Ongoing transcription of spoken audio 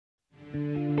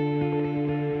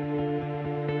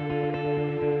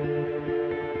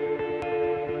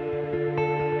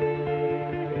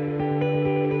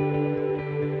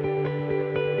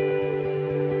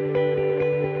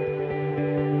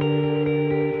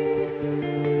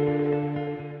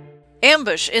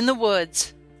Ambush in the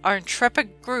woods. Our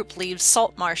intrepid group leaves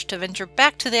Saltmarsh to venture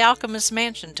back to the alchemist's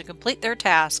mansion to complete their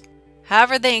task.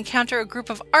 However, they encounter a group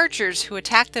of archers who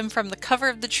attack them from the cover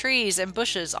of the trees and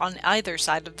bushes on either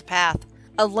side of the path.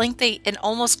 A lengthy and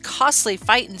almost costly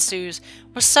fight ensues,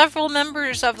 with several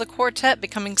members of the quartet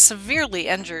becoming severely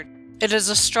injured. It is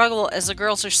a struggle as the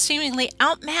girls are seemingly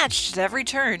outmatched at every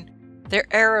turn, their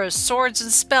arrows, swords,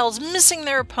 and spells missing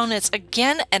their opponents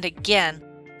again and again.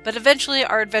 But eventually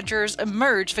our adventurers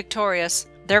emerge victorious.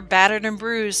 They're battered and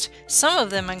bruised, some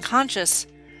of them unconscious.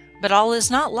 But all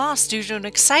is not lost due to an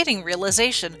exciting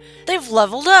realization. They've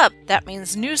leveled up! That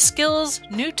means new skills,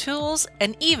 new tools,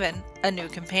 and even a new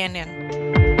companion.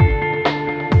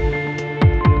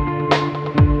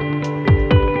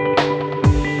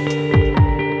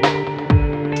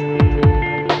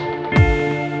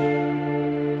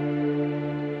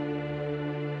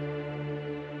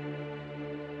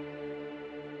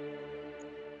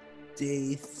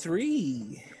 Day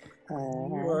 3. You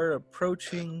are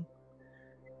approaching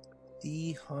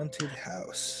the haunted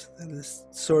house. That is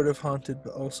sort of haunted,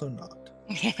 but also not.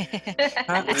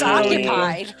 It's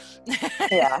occupied.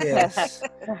 Yeah. Yes.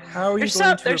 How are you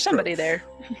going to There's somebody approach? there.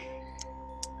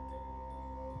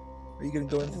 Are you going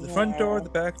to go into the front door, the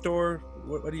back door?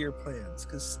 What are your plans?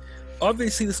 Because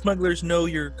obviously the smugglers know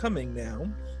you're coming now.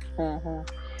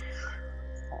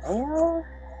 Well,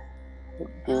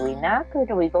 do we knock or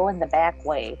do we go in the back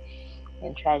way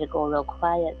and try to go real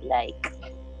quiet like?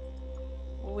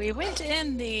 We went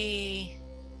in the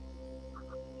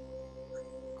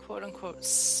quote-unquote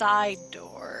side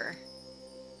door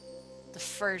the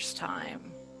first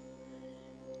time.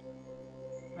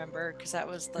 Remember? Because that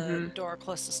was the door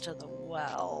closest to the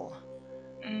well.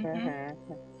 And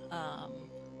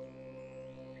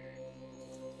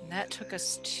that took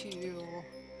us to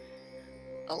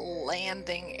a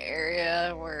landing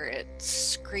area where it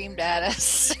screamed at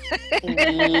us.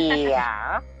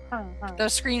 Yeah.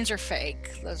 Those screams are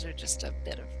fake. Those are just a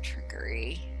bit of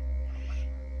trickery.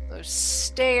 Those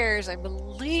stairs, I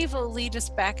believe, will lead us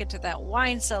back into that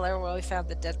wine cellar where we found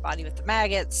the dead body with the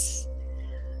maggots.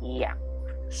 Yeah.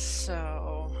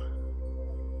 So,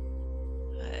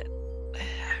 but,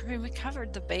 I mean, we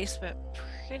covered the basement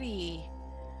pretty.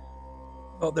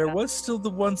 Well, there was still the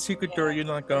one secret door you're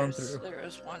not gone through. There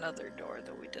was one other door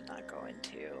that we did not go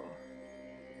into.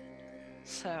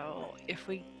 So, if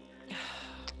we...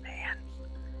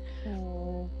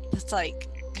 It's like...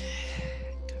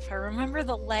 If I remember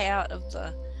the layout of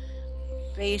the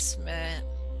basement...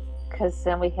 Because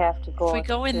then we have to go... If we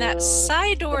go in that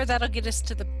side door, that'll get us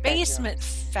to the basement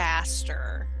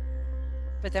faster.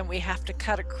 But then we have to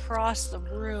cut across the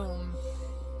room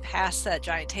past that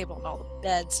giant table and all the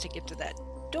beds to get to that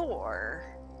door.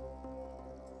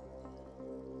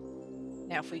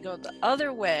 Now if we go the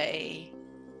other way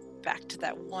back to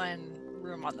that one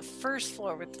room on the first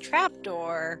floor with the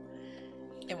trapdoor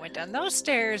and went down those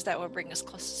stairs, that would bring us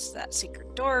closest to that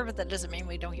secret door, but that doesn't mean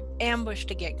we don't get ambushed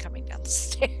again coming down the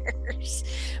stairs.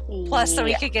 Plus that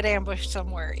we could get ambushed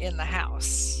somewhere in the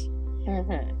house.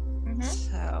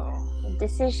 So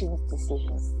Decisions.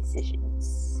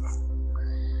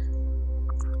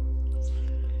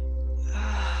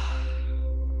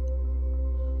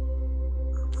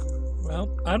 Well,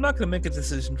 I'm not going to make a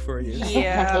decision for you.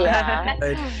 yeah.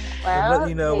 I'll let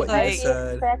you know what you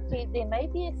decide. They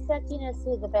might be expecting us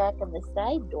through the back of the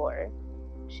side door.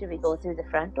 Should we go through the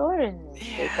front door and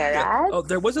take our odds? Oh,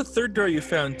 there was a third door you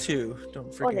found too.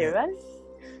 Don't forget. Oh, there was?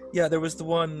 Yeah, there was the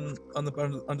one on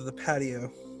the under the patio.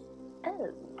 Oh.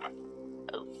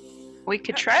 We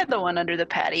could try the one under the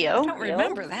patio. I don't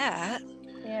remember that.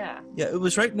 Yeah. Yeah, it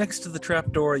was right next to the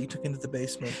trap door you took into the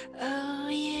basement. Oh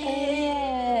yeah.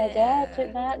 That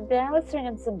was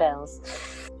ringing some bells.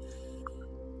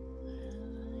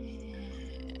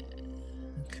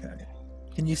 Okay.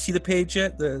 Can you see the page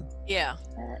yet? Yeah.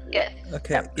 Yeah.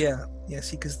 Okay. Yeah.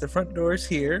 See, because the front door is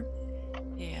here.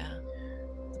 Yeah.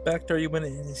 The back door you went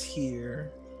in is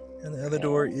here, and the other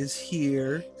door is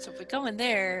here. So if we go in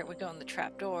there, we go in the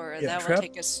trap door, Yeah, that will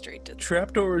take us straight to the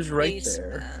Trap door is right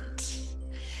there. basement.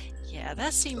 Yeah,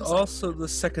 that seems Also, the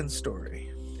second story.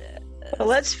 Well,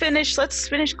 let's finish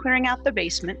clearing out the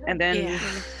basement and then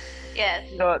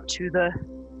go up to the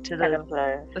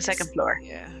second floor.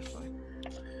 Yeah.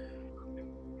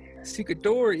 Secret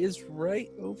door is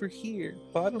right over here,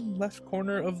 bottom left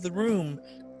corner of the room,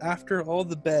 after all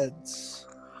the beds.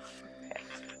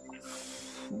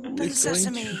 Open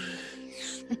sesame.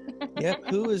 Yep,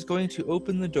 who is going to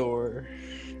open the door?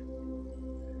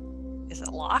 Is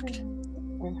it locked?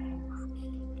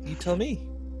 You tell me.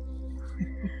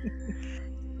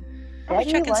 Let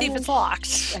me check and see if it's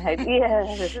locked.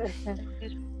 Yeah.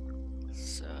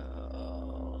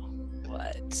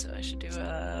 So I should do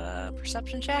a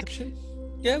perception check.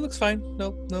 Yeah, it looks fine.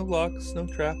 No locks, no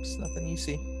traps, nothing you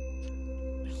see.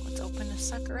 Let's open this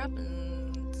sucker up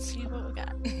and see what we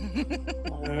got.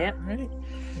 Yep. All right.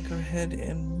 Go ahead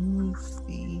and move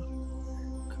the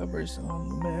covers on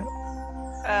the map.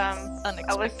 Unexpected.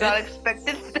 I was not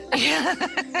expected.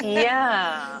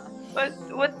 Yeah.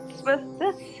 What's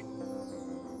this?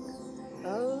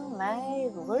 Oh my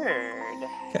word.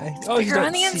 Okay. You're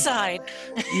on the inside.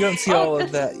 You don't see all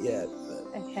of that yet.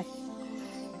 Okay.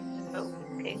 Oh,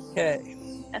 okay. Okay.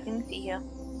 Nothing to see here.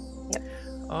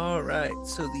 All right.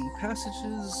 So the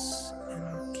passages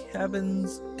and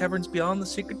caverns beyond the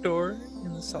secret door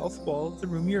in the south wall of the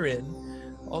room you're in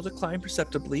all decline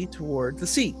perceptibly toward the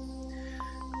sea.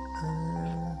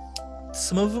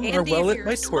 Some of them are well lit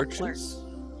by torches.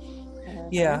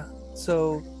 Yeah.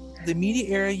 So the immediate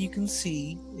area you can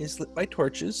see is lit by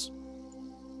torches.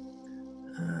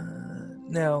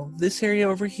 Now, this area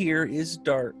over here is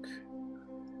dark.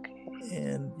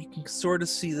 And you can sort of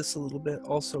see this a little bit,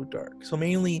 also dark. So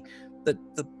mainly the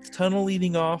tunnel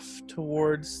leading off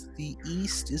towards the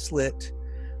east is lit.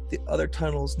 The other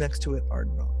tunnels next to it are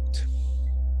not.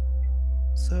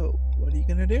 So, what are you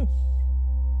going to do?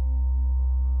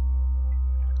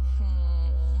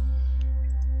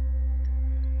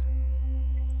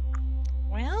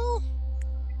 Well,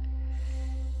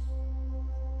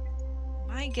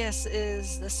 my guess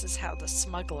is this is how the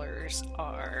smugglers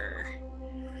are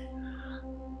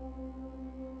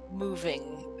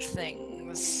moving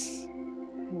things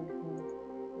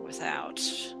without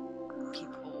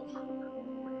people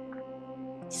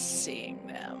seeing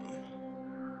them.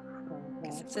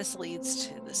 Because if this leads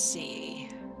to the sea...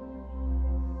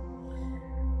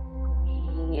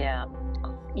 Yeah.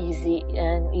 Easy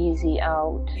in, easy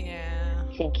out. Yeah.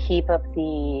 Can keep up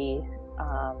the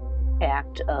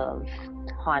act of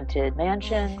haunted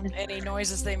mansion. Any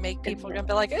noises they make, people are gonna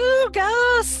be like, "Ooh,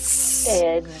 ghosts!"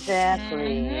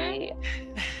 Exactly.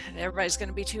 Everybody's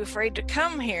gonna be too afraid to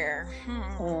come here.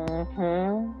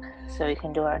 So we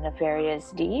can do our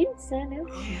nefarious deeds, and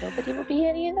nobody will be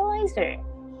any noiser.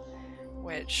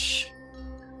 Which,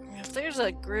 if there's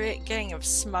a great gang of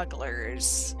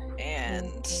smugglers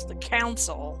and the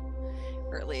council,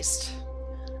 or at least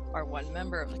our one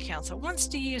member of the council, wants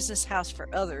to use this house for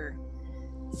other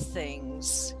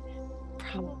things,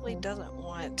 probably doesn't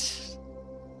want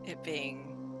it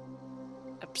being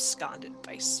absconded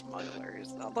by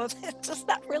smugglers, although that's just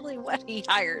not really what he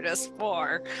hired us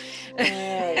for.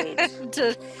 Right.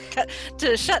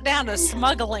 to shut down a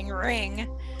smuggling ring.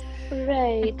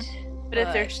 Right. But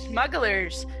if they're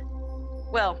smugglers,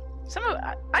 well,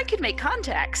 I could make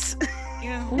contacts.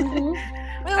 Yeah. Mm-hmm.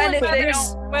 Well,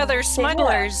 if they're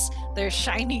smugglers, they're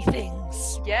shiny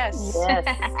things. Yes.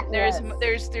 Yes.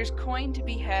 There's coin to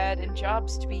be had and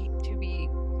jobs to be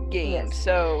gained. Yes.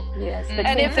 So Yes.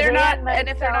 and if they're not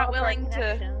willing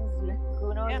to,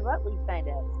 who knows what we find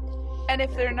out. and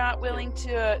if they're not willing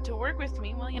to work with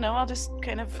me, well, I'll just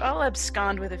I'll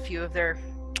abscond with a few of their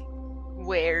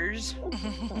wares.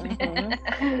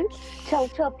 Mm-hmm. Tell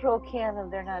Pro Cam of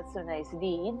their not so nice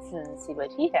deeds and see what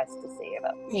he has to say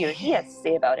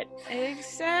about it.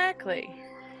 Exactly.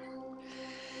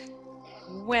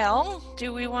 Well,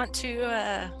 do we want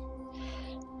to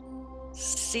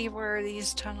see where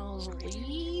these tunnels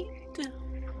lead?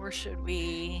 Or should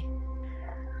we...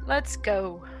 Let's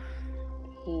go.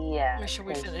 Yeah. Or should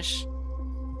we finish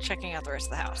checking out the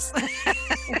rest of the house?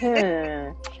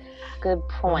 Good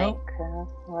point.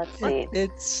 Let's see.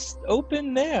 It's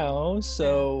open now,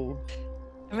 so...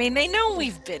 I mean, they know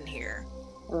we've been here.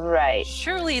 Right.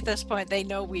 Surely at this point they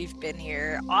know we've been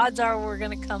here. Odds are we're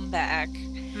going to come back.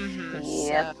 Mm-hmm.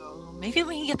 Yep. So maybe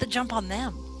we can get the jump on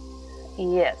them.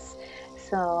 Yes.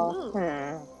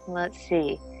 So, let's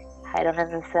see. Hide on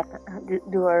the second.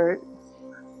 Do our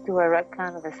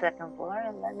retcon of the second floor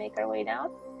and then make our way down.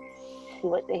 See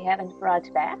what they haven't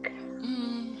brought back.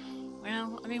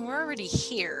 Well, I mean, we're already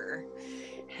here,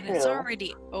 and True. it's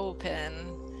already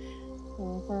open.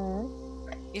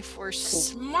 If we're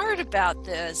smart about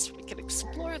this, we could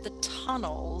explore the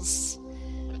tunnels.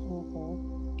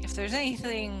 If there's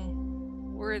anything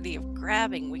worthy of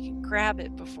grabbing, we can grab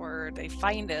it before they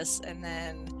find us, and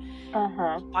then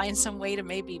find some way to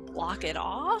maybe block it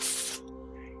off.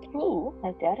 Ooh,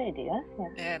 like that idea.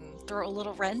 Yeah. And throw a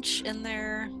little wrench in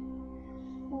their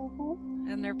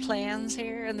plans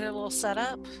here, and their little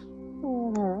setup.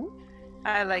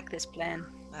 I like this plan.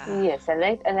 Yes, I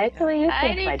like the way you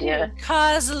think, my dear.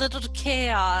 Cause a little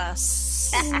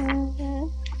chaos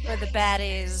for the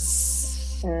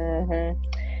baddies.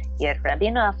 You're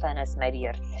rubbing off on us, my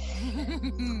dear.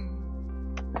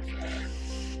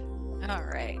 All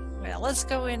right. Well, let's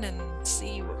go in and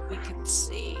see what we can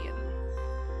see, and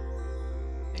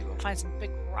maybe we'll find some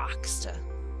big rocks to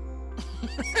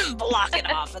block it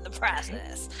off in the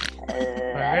process.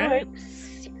 That Alright.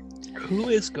 works. Who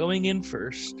is going in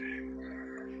first?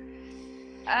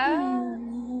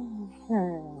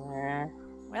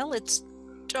 Well, it's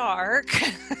dark.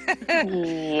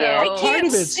 Yeah. I Part can't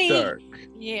of it's see. dark.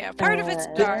 Yeah, part of it's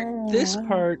dark, This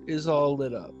part is all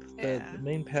lit up. Yeah. The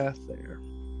main path there.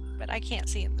 but I can't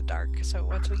see in the dark. So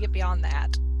once we get beyond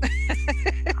that,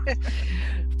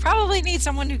 probably need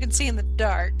someone who can see in the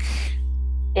dark.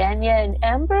 Anya and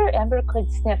Ember could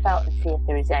sniff out and see if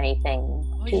there's anything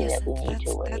that we need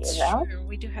to worry that's about. true.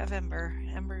 We do have Ember.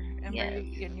 Ember Yes.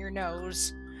 in your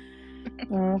nose,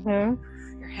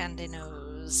 Mm-hmm. your handy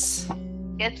nose.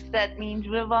 Guess that means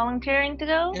we're volunteering to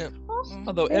go? Yeah. Mm.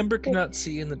 Although Ember cannot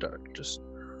see in the dark,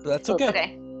 but that's okay.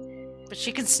 Okay. But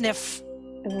she can sniff.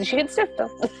 She can sniff though.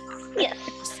 Yes.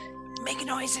 Make a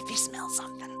noise if you smell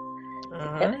something.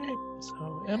 Alright,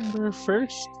 so Ember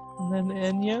first, and then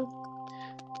Enya.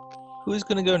 Who's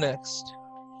gonna go next?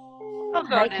 I'll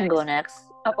go I next. can go next.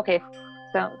 Oh, okay.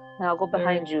 So I'll go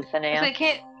behind you, Finea. So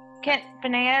can't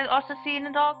Finea also see in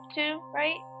the dark too,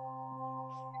 right?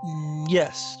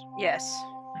 Yes. Yes.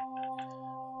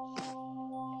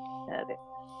 Okay.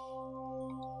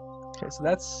 Okay, so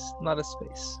that's not a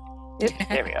space. Yep,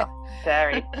 there we go.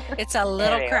 Sorry. It's a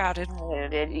little There we go. crowded.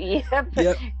 Yep.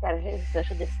 Yep. Gotta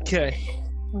social distance. Okay.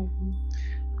 Mhm.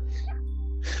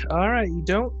 Alright, you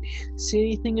don't see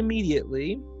anything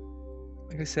immediately.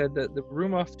 Like I said, the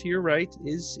room off to your right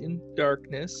is in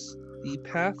darkness. The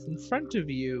path in front of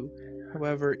you,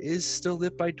 however, is still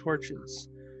lit by torches.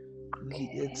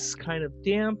 It's kind of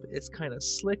damp, it's kind of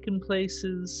slick in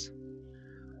places.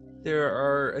 There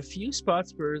are a few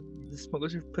spots where the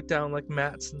smugglers have put down like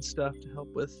mats and stuff to help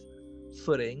with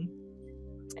footing.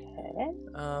 Okay.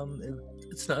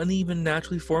 It's an uneven,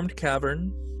 naturally formed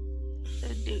cavern. So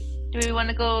do we want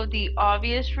to go the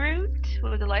obvious route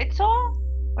where the lights are?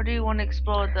 Or do you want to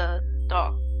explore the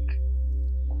dark?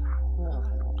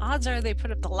 Odds are they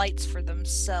put up the lights for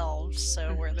themselves,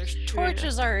 so where there's True.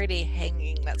 torches already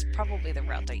hanging, that's probably the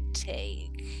route they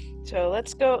take. So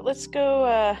let's go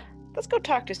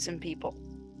talk to some people.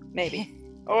 Maybe.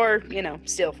 Or,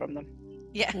 steal from them.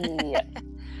 Yeah. Yeah.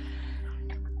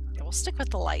 Yeah, we'll stick with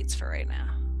the lights for right now.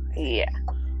 Yeah.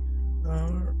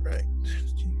 Alright.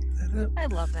 That up. I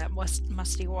love that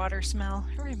musty water smell.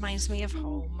 It reminds me of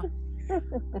home.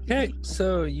 Okay,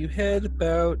 so you head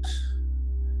about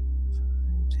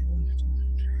 10, 15,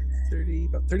 20, 30,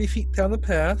 about 30 feet down the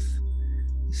path.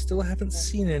 You still haven't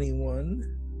seen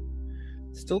anyone.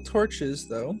 Still torches,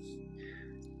 though.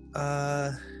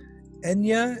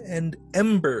 Enya and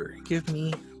Ember, give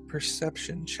me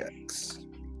perception checks.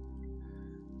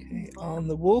 Okay, on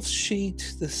the wolf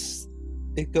sheet,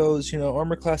 it goes,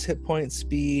 armor class, hit points,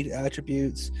 speed,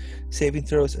 attributes, saving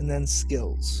throws, and then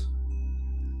skills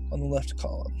on the left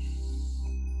column.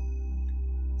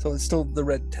 So it's still the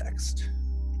red text.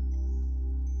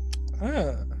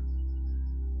 Oh,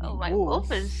 my wolf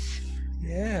is...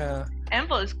 Yeah.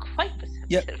 Ember is quite perceptive.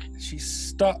 Yep. She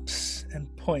stops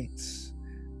and points.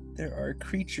 There are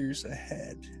creatures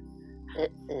ahead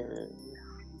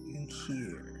in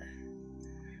here.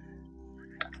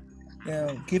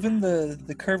 Now, given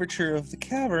the curvature of the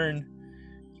cavern,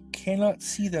 you cannot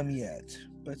see them yet,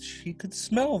 but she could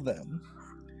smell them.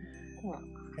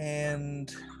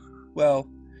 And, well,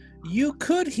 you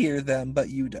could hear them, but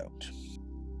you don't.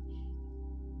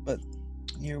 But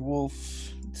your wolf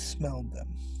smelled them.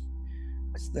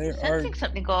 So there are... Sensing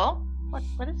something, girl.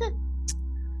 What is it?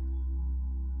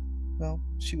 Well,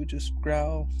 she would just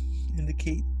growl,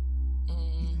 indicate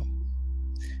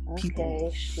people.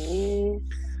 Okay, she's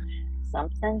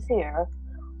something's here.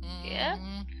 Yeah?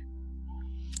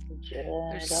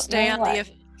 Just Stay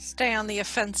on the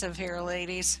offensive here,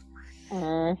 ladies.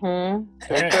 Mm-hmm.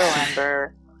 Good girl,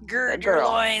 Ember. Gird Good your girl.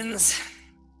 loins.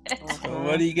 So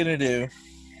what are you gonna do?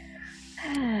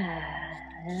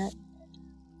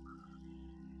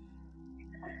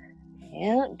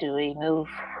 Yeah, do we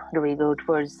go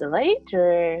towards the light,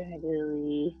 or do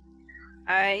we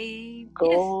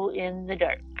go in the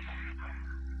dark?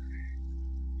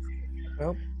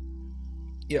 Well,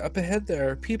 yeah, up ahead there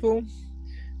are people.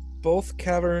 Both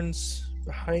caverns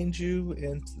behind you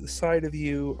and to the side of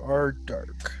you are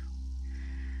dark.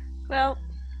 Well,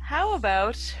 how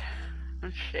about...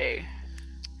 Let's see.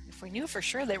 If we knew for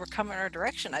sure they were coming our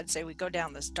direction, I'd say we go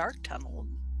down this dark tunnel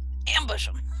and ambush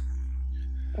them.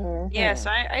 Mhm. Yes,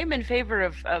 I'm in favor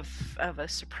of a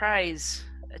surprise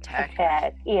attack.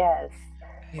 Yes.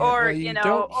 Yeah, or well, you know,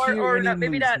 don't hear or any not,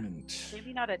 maybe movement.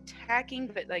 not attacking,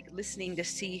 but like listening to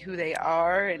see who they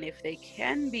are and if they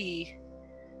can be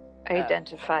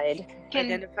Identified.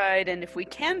 identified, and if we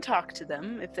can talk to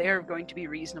them, if they are going to be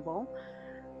reasonable.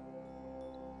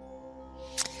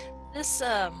 This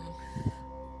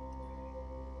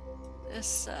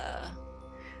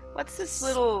what's this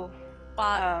little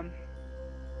spot?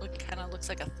 Kind of looks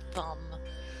like a thumb.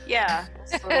 Yeah.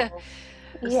 This little,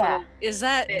 Yeah. Is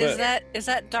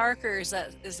that dark or is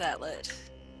that lit?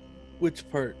 Which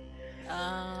part?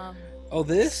 Oh,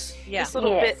 this? Yeah. This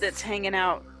little bit that's hanging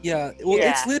out. Yeah. Well,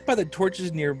 it's lit by the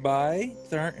torches nearby.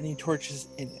 There aren't any torches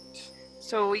in it.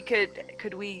 So we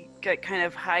could we kind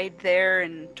of hide there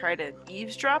and try to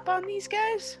eavesdrop on these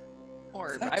guys?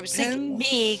 Or I was thinking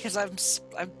me because I'm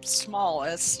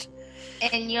smallest.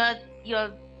 And you're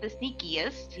the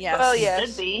sneakiest. Yes. Well, yes.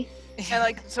 Should be.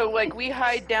 And we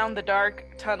hide down the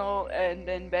dark tunnel, and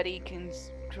then Betty can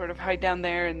sort of hide down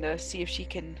there and see if she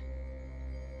can.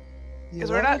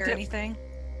 Because we're not doing anything.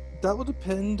 That will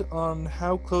depend on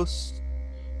how close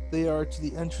they are to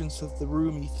the entrance of the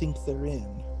room you think they're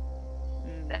in.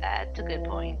 That's a good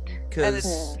point.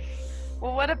 Because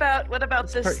well, what about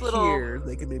this part little here?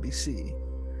 They can maybe see.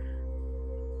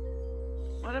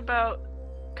 What about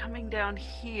coming down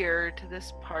here to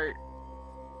this part?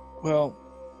 Well,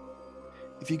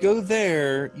 if you go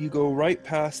there, you go right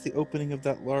past the opening of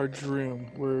that large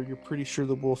room where you're pretty sure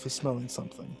the wolf is smelling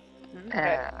something.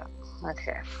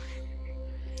 Okay.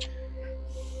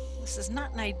 This is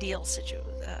not an ideal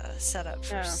setup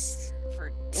for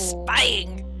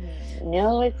spying.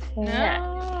 No, it's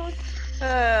not.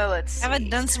 Let's see. Haven't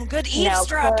done some good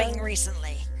eavesdropping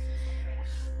recently.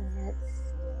 Let's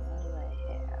see. What do I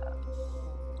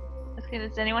have? Okay,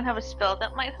 does anyone have a spell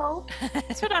that might help?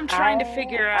 That's what I'm trying to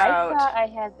figure out. I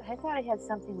thought I had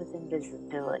something with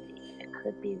invisibility. I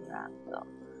could be wrong though.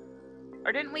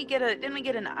 Or didn't we get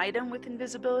an item with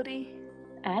invisibility?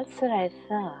 That's what I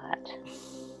thought.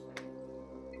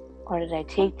 Or did I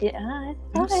take the? I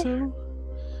think thought so.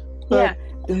 But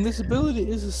invisibility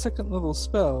is a second level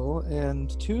spell, and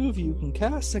two of you can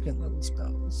cast second level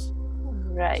spells.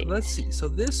 Right. So let's see. So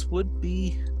this would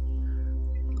be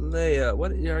Leia.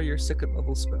 What are your second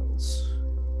level spells?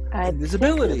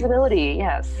 Invisibility. Invisibility.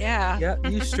 Yes. Yeah. Yeah.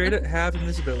 You straight up have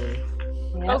invisibility.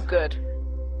 Yep. Oh, good.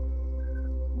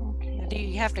 Okay. Do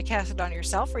you have to cast it on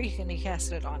yourself, or you can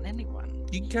cast it on anyone?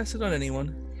 You can cast it on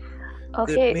anyone.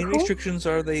 Okay. The main restrictions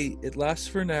are it lasts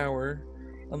for an hour,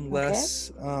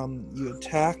 unless you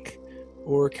attack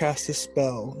or cast a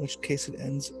spell, in which case it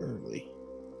ends early.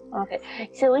 Okay.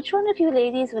 So which one of you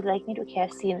ladies would like me to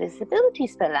cast the invisibility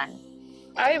spell on?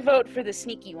 I vote for the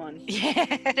sneaky one.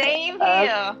 Same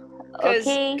here.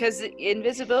 Because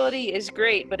invisibility is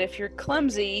great, but if you're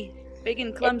big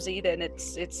and clumsy, then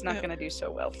it's not going to do so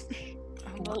well.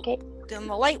 Okay. I'm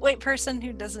the lightweight person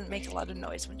who doesn't make a lot of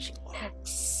noise when she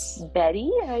walks. Betty,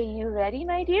 are you ready,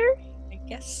 my dear? I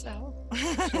guess so.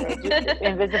 Should I do the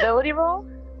invisibility roll?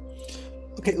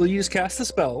 Okay, well, you just cast the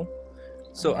spell.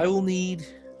 So I will need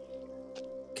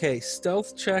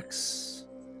stealth checks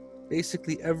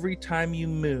basically every time you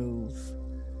move.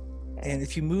 And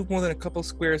if you move more than a couple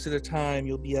squares at a time,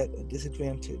 you'll be at a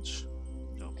disadvantage.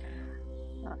 Okay.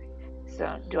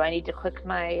 So do I need to click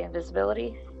my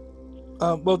invisibility?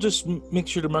 Well, just make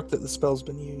sure to mark that the spell's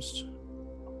been used.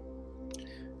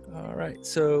 All right,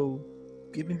 so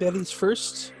give me Betty's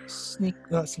first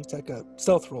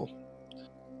stealth roll.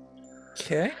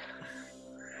 Okay.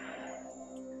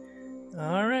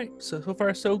 All right, so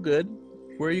far so good.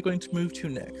 Where are you going to move to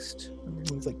next? I'm going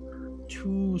to move like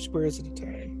 2 squares at a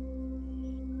time.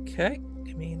 Okay,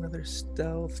 give me another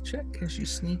stealth check as you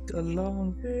sneak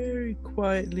along very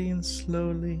quietly and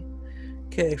slowly.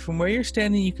 Okay, from where you're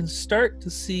standing, you can start to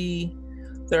see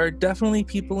there are definitely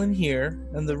people in here,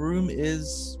 and the room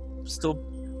is still.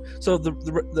 So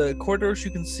the corridors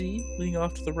you can see leading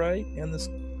off to the right and this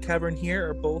cavern here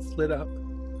are both lit up.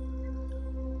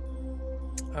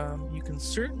 You can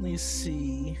certainly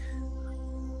see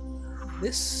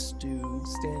this dude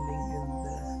standing in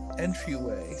the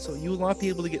entryway, so you will not be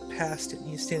able to get past him.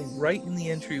 He's standing right in the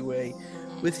entryway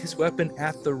with his weapon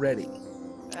at the ready.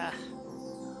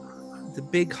 The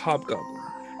big hobgoblin.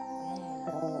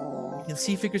 You can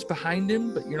see figures behind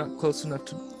him, but you're not close enough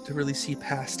to really see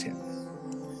past him.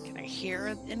 Can I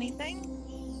hear anything?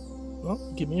 Well,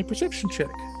 give me a perception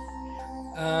check.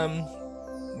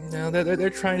 No, they're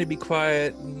trying to be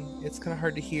quiet, and it's kind of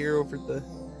hard to hear over the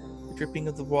dripping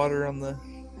of the water on the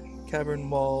cavern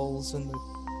walls, and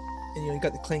you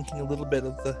got the clanking a little bit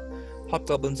of the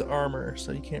hobgoblin's armor,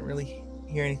 so you can't really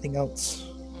hear anything else.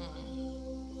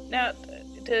 Now,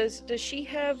 Does she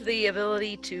have the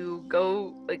ability to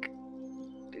go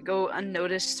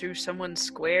unnoticed through someone's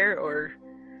square, or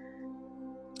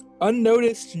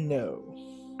Unnoticed, no.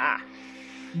 ah?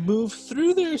 Move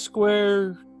through their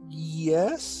square,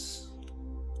 yes.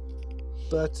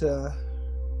 But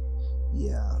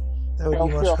yeah, that would They'll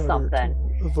be much feel harder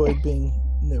something. to avoid being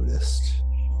noticed.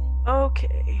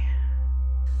 Okay.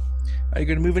 Are you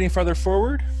going to move any farther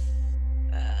forward?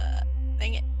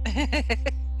 Dang it.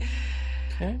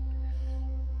 Okay.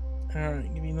 All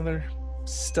right, give me another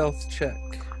stealth check.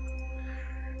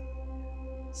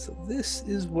 So this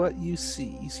is what you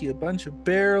see. You see a bunch of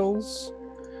barrels.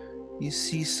 You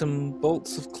see some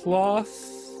bolts of cloth.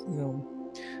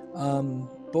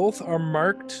 Both are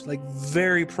marked like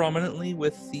very prominently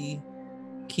with the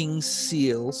king's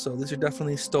seal. So these are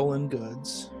definitely stolen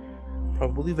goods.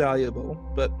 Probably valuable,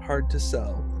 but hard to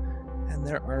sell. And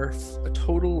there are a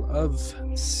total of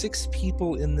 6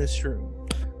 people in this room.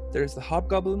 There's the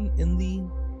hobgoblin in the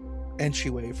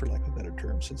entryway, for lack of a better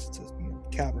term, since it's a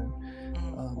cavern,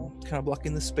 kind of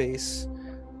blocking the space.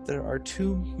 There are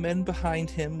 2 men behind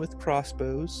him with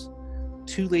crossbows,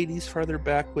 2 ladies farther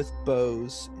back with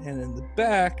bows, and in the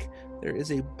back there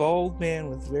is a bald man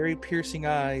with very piercing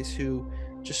eyes who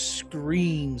just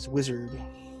screams wizard.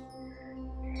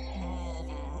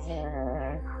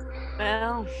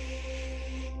 Well,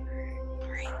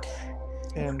 Great.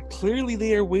 And clearly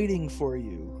they are waiting for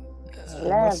you.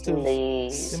 Lovely.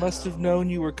 They must have known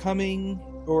you were coming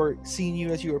or seen you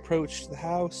as you approached the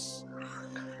house,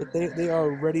 but they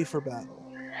are ready for battle.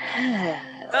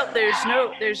 well,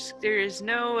 there is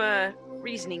no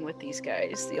reasoning with these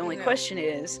guys. The only question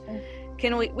is,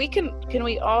 can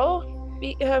we all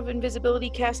have invisibility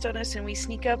cast on us and we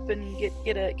sneak up and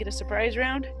get a surprise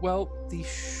round? Well, the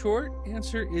short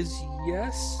answer is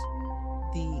yes.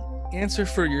 The answer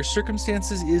for your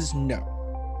circumstances is no.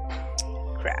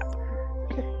 Crap.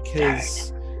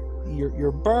 Because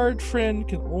your bard friend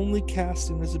can only cast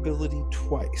invisibility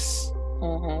twice.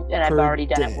 Mm-hmm. And I've Per already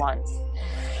done day. it once.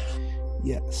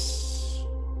 Yes.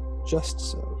 Just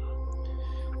so.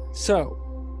 So,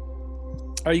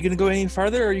 are you going to go any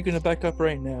farther, or are you going to back up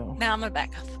right now? Now I'm gonna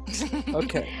back up.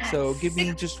 Okay, so give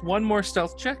me just one more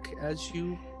stealth check as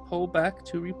you pull back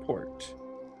to report.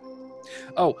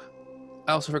 Oh,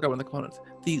 I also forgot one of the components.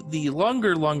 The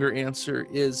longer answer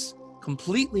is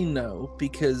completely no,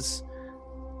 because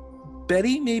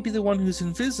Betty may be the one who's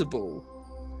invisible,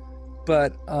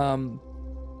 but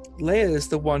Leia is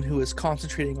the one who is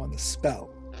concentrating on the spell.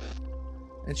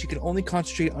 And she can only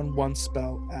concentrate on one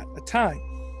spell at a time.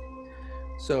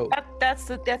 So That's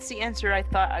the answer I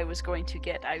thought I was going to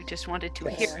get. I just wanted to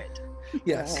hear it.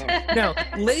 yes. Now,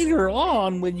 later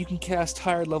on, when you can cast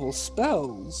higher level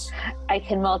spells, I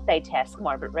can multitask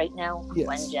more, but right now, Yes.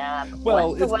 one job.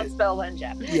 Well, one spell, one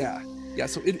job. yeah.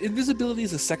 So invisibility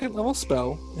is a 2nd level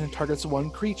spell, and it targets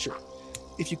 1 creature.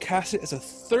 If you cast it as a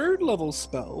 3rd level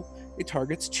spell, it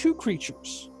targets 2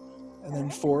 creatures, and then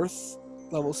 4th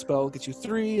level spell gets you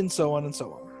 3, and so on and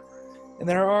so on. And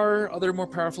there are other more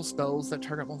powerful spells that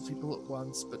target multiple people at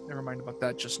once, but never mind about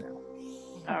that just now.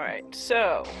 All right,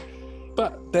 so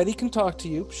But Betty can talk to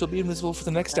you. She'll be invisible for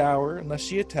the next hour unless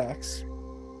she attacks.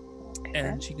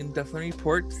 And she can definitely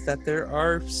report that there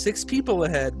are 6 people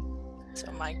ahead. So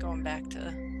am I going back to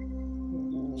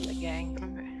the gang?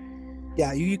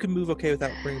 Yeah, you can move okay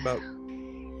without worrying about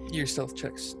your stealth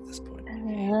checks at this point.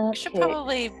 We should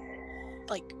probably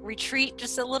retreat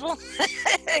just a little.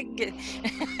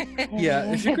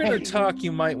 Yeah, if you're going to talk,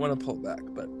 you might want to pull back.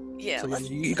 But Yeah. so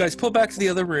you guys pull back to the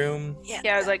other room. Yeah.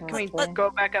 yeah, I was like, can we Let's- go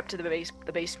back up to the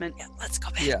basement? Yeah, let's go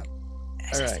back. Yeah.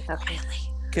 As I All said, right. quietly.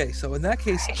 Okay, so in that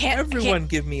case, I can't- everyone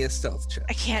give me a stealth check.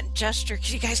 I can't gesture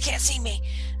because you guys can't see me.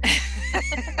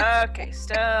 Okay,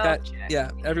 stealth check.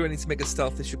 Yeah, everyone needs to make a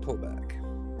stealth. They should pull back.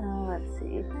 Let's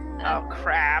see. Oh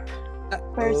crap.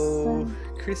 Oh, Person.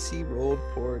 Chrissy rolled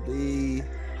poorly.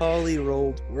 Holly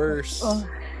rolled worse. Oh,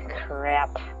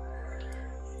 crap.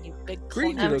 You big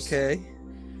Green did clunkers. okay.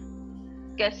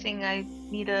 Guessing I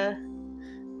need a.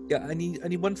 Yeah, I need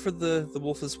one for the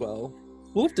wolf as well.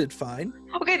 Wolf did fine.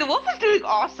 Okay, the wolf is doing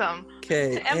awesome.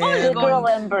 Okay, Emma is Good and girl,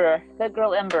 Ember. Good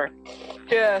girl, Ember.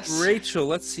 Yes. Rachel,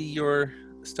 let's see your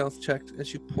stealth check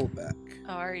as you pull back.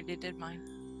 Oh, I already did mine.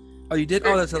 Oh, you did?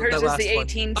 Oh, that's Hers that is last the one.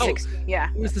 18, Oh, 16. Yeah.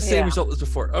 it was the same Yeah. result as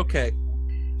before. Okay.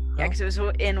 Yeah, because it was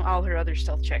in all her other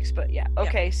stealth checks, but yeah.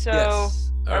 Okay, so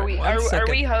Yes. All are right, we one are second.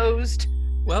 we hosed?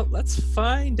 Well, let's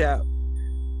find out.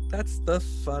 That's the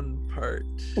fun part.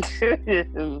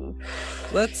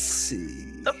 Let's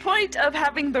see. The point of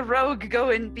having the rogue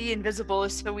go and be invisible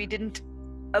is so we didn't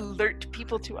alert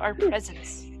people to our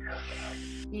presence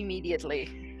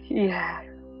immediately. Yeah.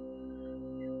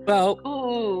 Well,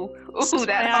 Ooh,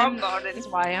 that hobgoblin. That's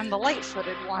why I'm the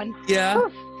light-footed one. yeah.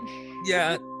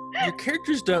 Yeah, your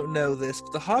characters don't know this,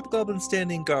 but the hobgoblin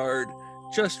standing guard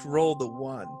just rolled a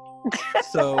 1.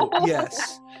 So,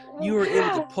 yes, you were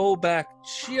able to pull back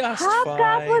just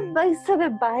Hobgoblin fine. likes to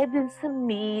imbibe in some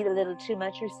mead, a little too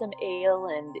much, or some ale,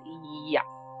 and yeah.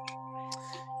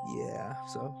 Yeah,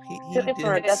 so he Took it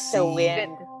for a didn't gust of see.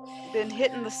 wind. Been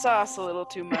hitting the sauce a little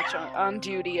too much on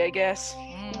duty, I guess.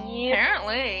 Yep.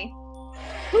 Apparently.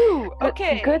 Whew,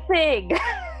 okay. Good thing.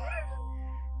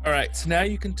 All right, so now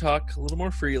you can talk a little more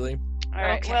freely. All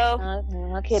right. Okay. Well,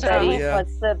 Okay, So- buddy. Yeah.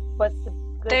 What's the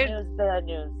good There- news, bad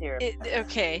news here?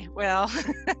 Okay, well,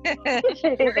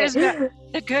 there is no,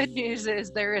 the good news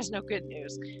is there is no good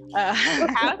news.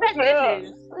 How's that good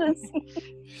news?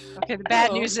 Okay, the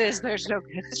bad Oh. news is there's no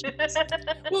good news.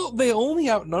 Well, they only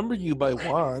outnumber you by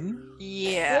 1.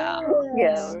 Yeah.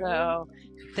 Yeah. So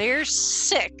there's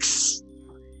 6.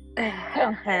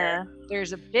 Uh-huh.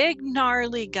 There's a big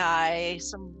gnarly guy,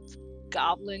 some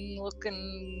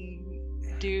goblin-looking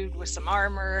dude with some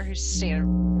armor who's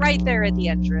standing right there at the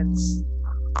entrance.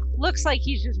 Looks like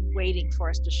he's just waiting for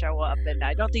us to show up, and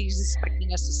I don't think he's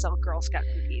expecting us to sell Girl Scout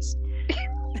cookies.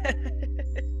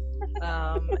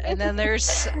 And then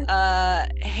there's a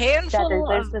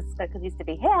handful of There's cookies to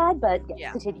be had, but yes,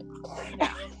 Yeah. continue.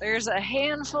 there's a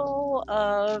handful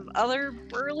of other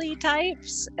burly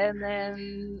types, and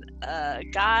then a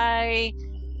guy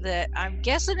that I'm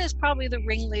guessing is probably the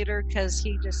ringleader because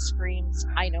he just screams,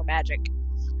 "I know magic."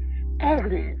 Oh,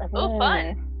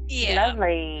 fun.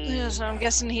 Lovely. Yeah, so I'm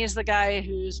guessing he's the guy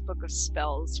whose book of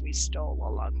spells we stole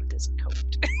along with his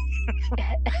coat.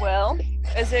 well,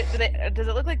 does it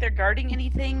look like they're guarding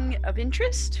anything of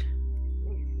interest?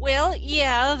 Well,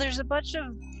 yeah, there's a bunch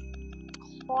of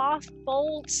cloth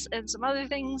bolts and some other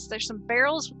things. There's some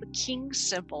barrels with the king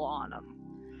symbol on them.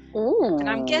 Ooh. And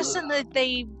I'm guessing that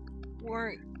they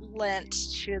weren't lent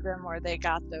to them, or they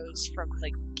got those from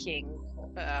the king.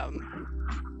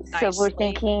 So we're nicely.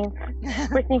 thinking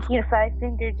a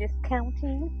 5-finger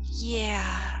discounting.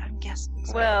 Yeah, I'm guessing.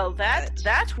 So. Well, But-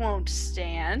 that won't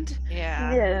stand.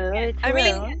 Yeah. No, it I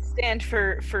mean- won't. Stand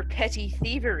for petty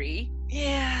thievery.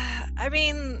 Yeah, I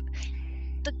mean,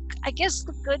 I guess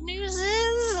the good news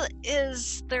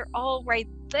is they're all right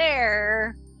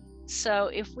there. So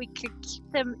if we could keep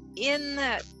them in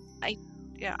that,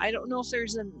 I don't know if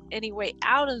there's any way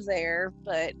out of there,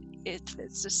 but if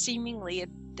it's a seemingly a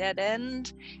dead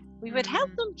end, we would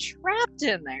have them trapped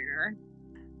in there.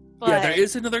 But, Yeah, there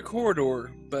is another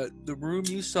corridor, but the room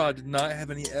you saw did not have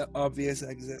any obvious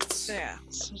exits. Yeah,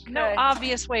 so there's no Okay.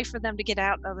 obvious way for them to get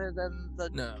out other than the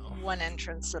No. one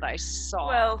entrance that I saw.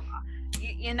 Well,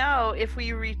 you know, if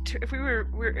we were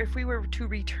to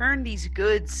return these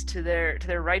goods to their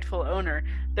rightful owner,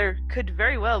 there could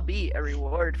very well be a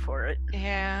reward for it.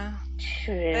 yeah.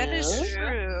 True. That is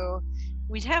true.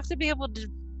 We'd have to be able to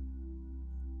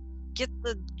get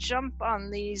the jump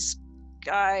on these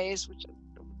guys, which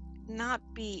would not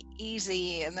be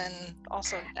easy, and then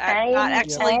also not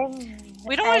actually.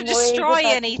 We don't want to destroy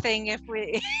anything if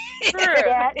we.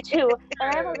 That too.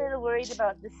 I'm a little worried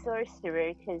about the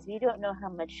sorcerer because we don't know how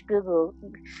much Google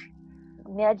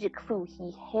magic clue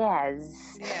he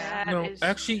has. Yeah, No,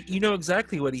 actually, you know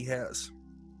exactly what he has.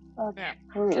 Yeah,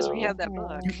 because we have that True.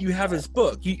 book. You have his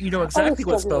book. You know exactly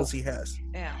what so spells he has.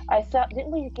 Yeah. I thought,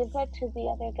 didn't we give that to the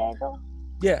other guy though?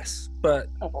 Yes, but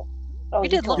Oh, We you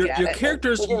did told look me. at your it.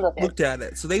 characters We did look at it. looked at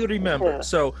it, so they would remember. True.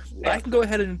 So Yeah. I can go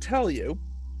ahead and tell you.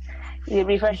 You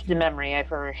refreshed the memory. I've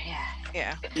heard.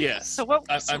 Yeah. Yes. So what?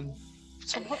 I'm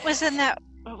So what was in that?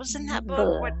 What was in that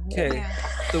book? What? okay. Yeah.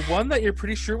 The one that you're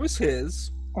pretty sure was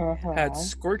his Uh-huh. had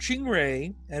Scorching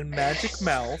Ray and Magic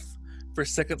Mouth for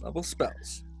 2nd level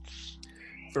spells.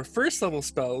 For 1st level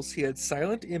spells, he had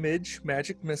Silent Image,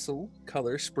 Magic Missile,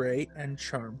 Color Spray, and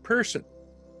Charm Person.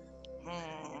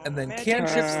 And then Magic-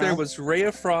 cantrips, there was Ray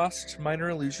of Frost, Minor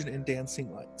Illusion, and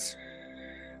Dancing Lights.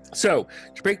 So,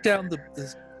 to break down the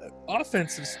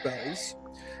offensive spells,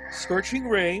 Scorching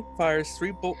Ray fires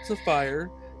 3 bolts of fire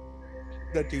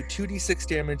that do 2d6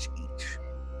 damage each.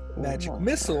 Magic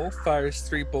Missile fires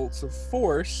 3 bolts of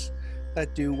force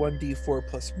that do 1d4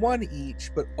 plus 1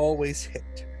 each, but always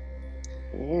hit.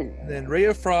 And then Ray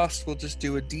of Frost will just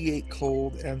do a d8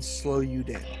 cold and slow you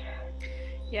down.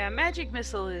 Yeah, magic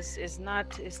missile is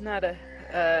not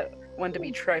a one to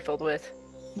be trifled with.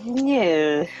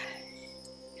 No.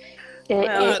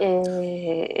 Well,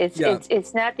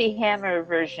 It's not the hammer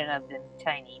version of the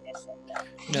tiny missile.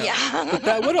 No. Yeah. But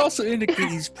that would also indicate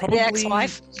he's probably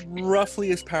ex-wife.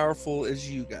 roughly as powerful as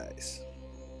you guys.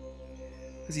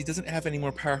 Because he doesn't have any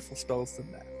more powerful spells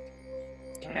than that.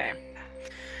 Okay.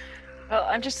 Well,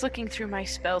 I'm just looking through my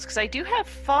spells because I do have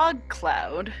fog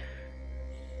cloud,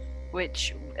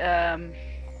 which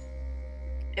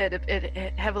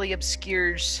it heavily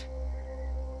obscures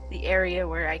the area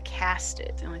where I cast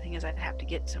it. The only thing is I'd have to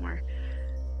get somewhere.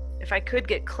 If I could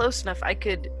get close enough, I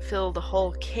could fill the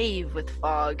whole cave with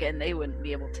fog, and they wouldn't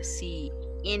be able to see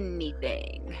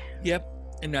anything. Yep,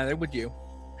 and neither would you.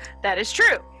 That is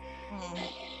true.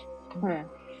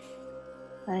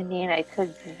 I mean, I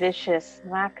could vicious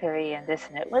mockery and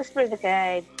dissonant whisper the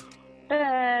guide,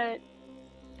 but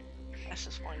That's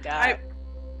just one guy.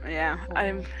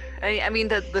 I mean,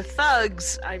 the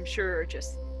thugs, I'm sure, are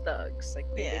just thugs. Like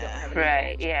they don't have any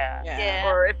right, magic. yeah.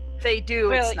 Or if they do,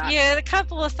 Well, it's not. yeah, a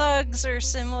couple of thugs are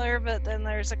similar, but then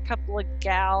there's a couple of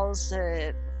gals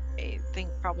that I think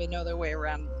probably know their way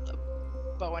around the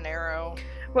bow and arrow.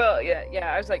 Well,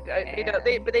 yeah. I was like, but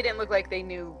they didn't look like they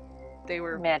knew they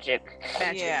were Magic.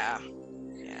 Yeah.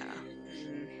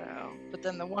 So, but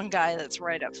then the one guy that's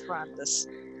right up front, this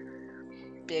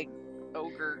big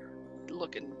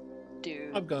ogre-looking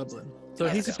dude. Hobgoblin. So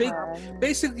he's a Hobgoblin.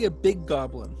 basically a big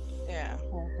goblin. Yeah.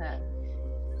 Uh-huh.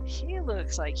 He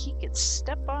looks like he could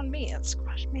step on me and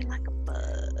squash me like a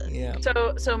bug. Yeah.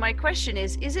 So my question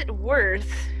is it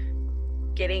worth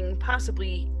getting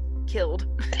possibly killed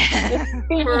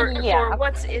for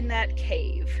what's in that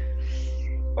cave?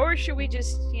 Or should we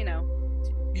just, You're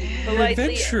politely...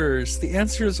 adventurers. The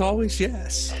answer is always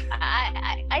yes.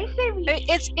 I say we.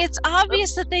 It's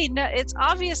obvious that they know. It's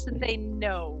obvious that they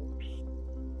know.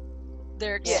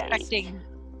 They're expecting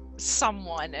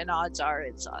someone, and odds are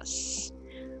it's us.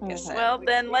 Like I said, Well,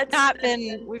 then let's...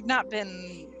 We've not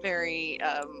been very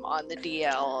on the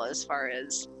DL as far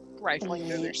as rifling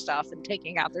through their stuff and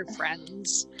taking out their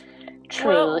friends. True,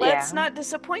 Well, let's not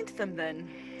disappoint them then.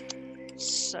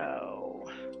 So,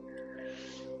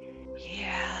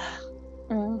 yeah.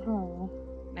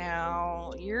 Mm-hmm.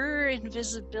 Now, your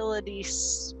invisibility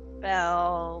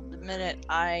spell, the minute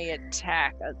I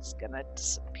attack, it's gonna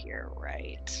disappear,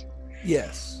 right?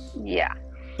 Yes. Yeah.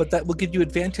 But that will give you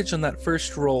advantage on that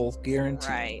first roll, guaranteed.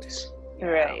 Right.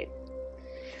 Right.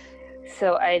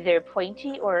 So either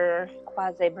pointy or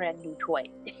quasi brand new toy.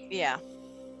 Yeah.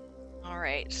 All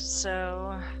right.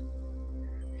 So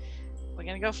we're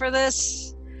gonna go for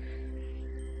this.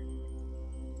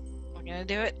 We're gonna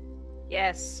do it.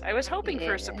 Yes, I was hoping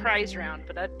for a surprise round,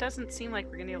 but that doesn't seem like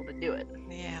we're going to be able to do it.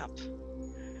 Yep.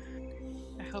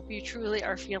 I hope you truly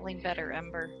are feeling better,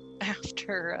 Ember,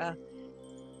 after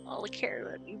all the care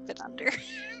that you've been under.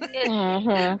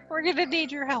 Mm-hmm. We're gonna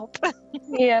need your help.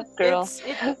 Yep, girl.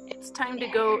 It's time to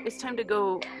go. It's time to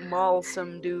go maul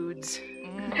some dudes.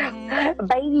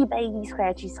 Bitey,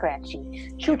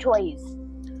 scratchy. Chew toys.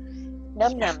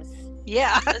 Num-nums.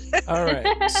 Yeah. All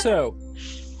right. So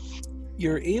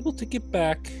you're able to get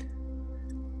back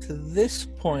to this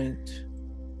point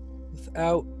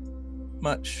without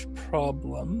much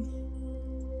problem.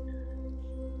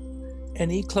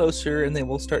 Any closer and they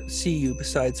will start to see you,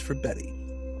 besides for Betty.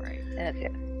 Right. Okay.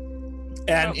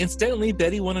 And incidentally,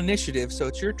 Betty won initiative, so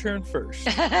it's your turn first.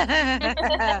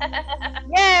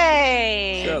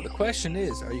 Yay! So the question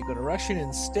is, are you going to rush in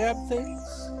and stab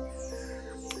things?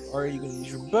 Or are you going to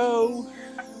use your bow?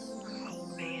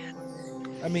 Oh, man.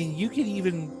 I mean, you could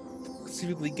even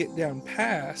specifically get down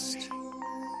past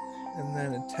and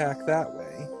then attack that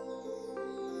way.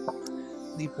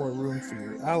 Leave more room for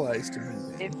your allies to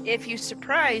move in. If you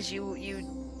surprise, you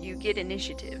get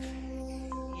initiative.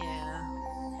 Yeah.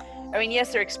 I mean,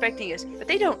 yes, they're expecting us, but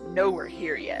they don't know we're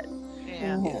here yet.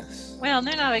 Yeah. Yes. Well,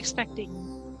 they're not expecting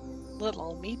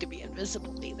little me to be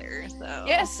invisible either, so.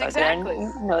 Yes, But exactly.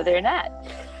 No, they're not.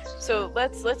 So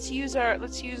let's use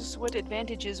what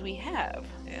advantages we have.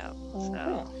 Yeah. Mhm.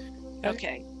 So.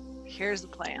 Okay. Here's the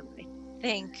plan. I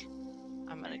think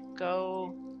I'm gonna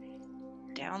go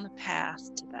down the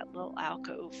path to that little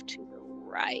alcove to the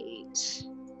right.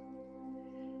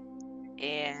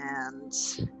 And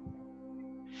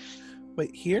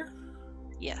Wait, here?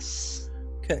 yes.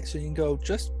 Okay, so you can go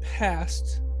just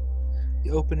past the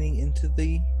opening into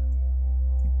the...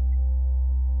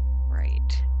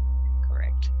 Right.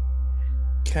 Correct.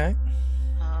 Okay.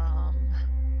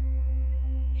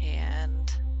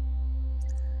 And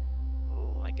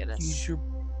oh my goodness. Use your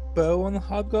bow on the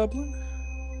hobgoblin.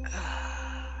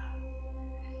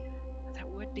 That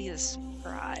would be a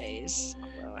surprise.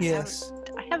 Although Yes.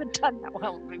 I haven't done that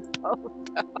well with my bow,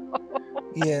 though.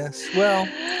 Yes. Well,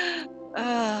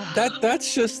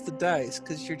 that's just the dice,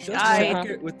 because you're just as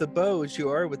accurate with the bow as you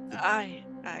are with the I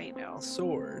know.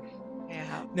 sword.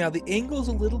 Yeah. Now the angle's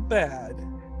a little bad,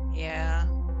 Yeah.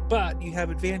 but you have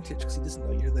advantage because he doesn't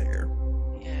know you're there.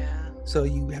 Yeah. So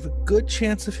you have a good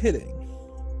chance of hitting.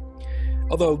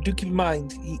 Although, do keep in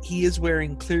mind, he is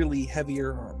wearing clearly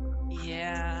heavier armor.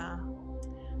 Yeah.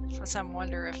 Plus, I'm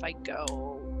wondering if I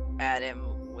go at him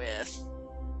with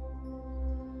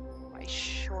my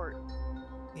short.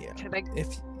 Yeah. Can I?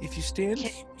 If you stand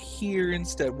here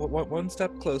instead, one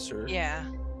step closer, Yeah.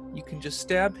 you can just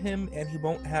stab him, and he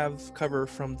won't have cover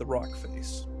from the rock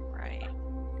face. Right.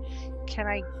 Can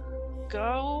I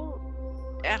go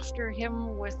after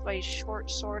him with my short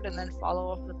sword and then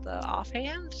follow up with the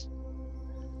offhand?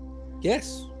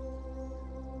 Yes.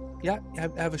 Yeah,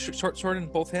 have a short sword in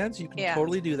both hands. You can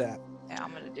totally do that. Yeah,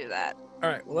 I'm gonna do that. All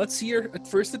right. Well, let's see your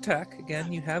first attack.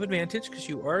 Again, you have advantage because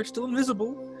you are still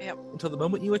invisible. Yep. Until the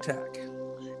moment you attack.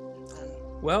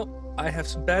 Well, I have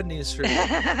some bad news for you.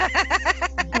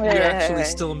 You're actually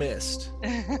still missed. Oh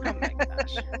my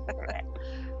gosh.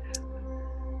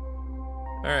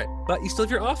 All right, but you still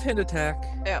have your offhand attack.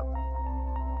 Yep.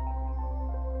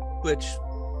 Which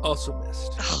also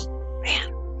missed. Oh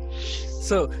man.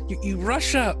 So you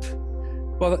rush up.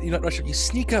 Well, you not rush up. You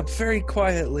sneak up very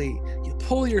quietly. You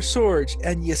pull your swords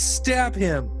and you stab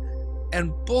him,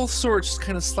 and both swords just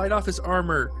kind of slide off his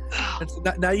armor. And so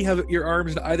now you have your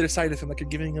arms on either side of him, like you're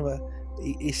giving him a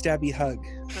stabby hug.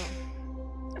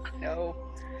 No.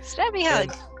 Stabby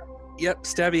hug. Yep,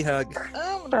 stabby hug.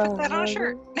 Oh, I'm gonna put that on a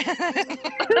shirt.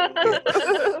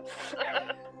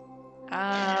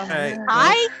 Right,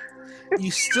 I.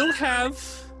 You still have.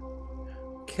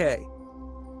 Okay.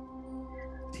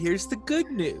 Here's the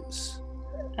good news.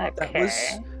 Okay. That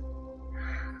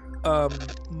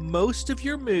was most of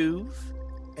your move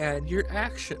and your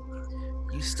action.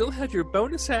 You still have your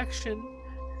bonus action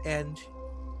and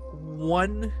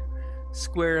one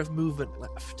square of movement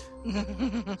left.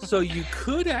 So you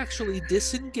could actually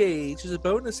disengage as a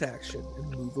bonus action and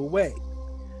move away.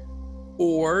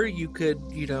 Or you could,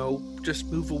 just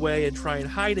move away and try and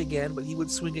hide again, but he would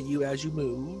swing at you as you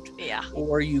moved. Yeah.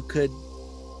 Or you could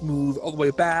move all the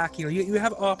way back. You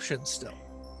have options still.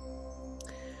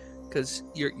 Because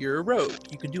you're a rogue.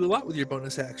 You can do a lot with your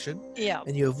bonus action. Yeah.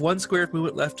 And you have one square of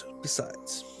movement left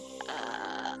besides.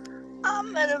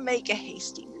 I'm gonna make a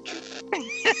hasty move.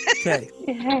 Okay.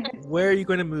 Where are you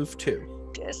going to move to?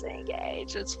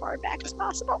 Disengage as far back as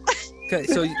possible. Okay,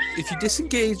 so if you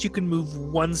disengage, you can move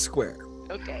one square.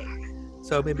 Okay.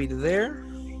 So maybe to there.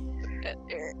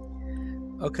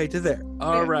 Okay, to there.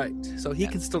 All right. So he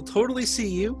can still totally see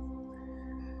you.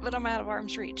 But I'm out of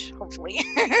arm's reach, hopefully.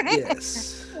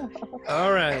 Yes.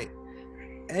 All right.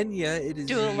 Enya, it is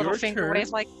Do a little your finger turn. wave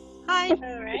like, hi.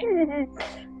 Alright.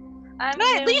 Can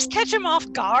I at least catch him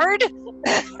off guard?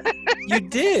 You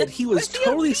did. He was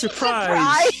totally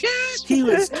surprised. He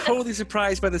was totally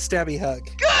surprised by the stabby hug.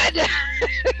 Good!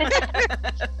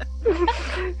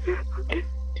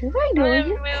 Do I I'm know gonna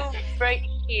you? move right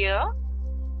here.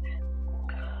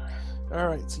 All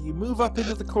right, so you move up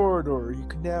into the corridor. You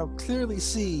can now clearly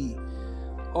see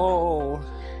all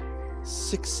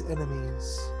 6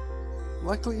 enemies.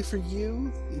 Luckily for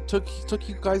you, it took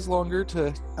you guys longer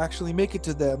to actually make it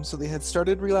to them, so they had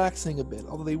started relaxing a bit.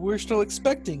 Although they were still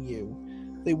expecting you,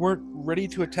 they weren't ready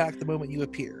to attack the moment you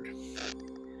appeared.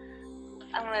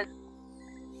 I'm gonna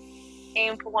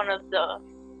aim for one of the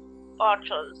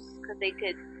archers because they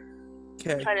could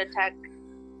Okay. try to attack.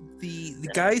 The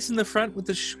guys in the front with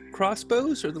the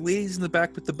crossbows, or the ladies in the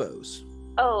back with the bows?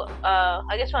 Oh,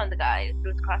 I guess one of the guys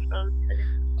with crossbows.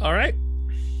 All right.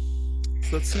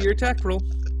 So let's see your attack roll.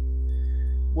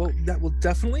 Well, that will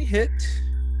definitely hit.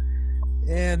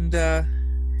 And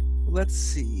let's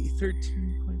see,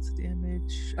 13 points of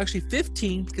damage. Actually,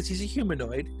 15 because he's a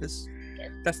humanoid. Because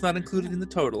that's not included in the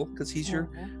total because he's your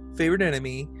favorite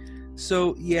enemy.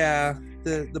 So yeah,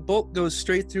 the bolt goes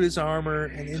straight through his armor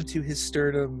and into his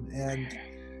sternum, and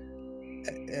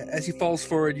as he falls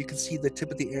forward, you can see the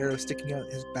tip of the arrow sticking out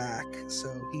his back.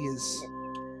 So he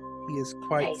is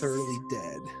quite Nice. thoroughly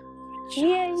dead.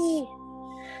 Yay!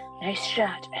 Nice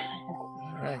shot.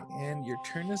 All right, and your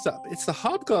turn is up. It's the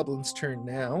hobgoblin's turn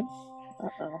now.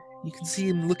 Uh-oh. You can see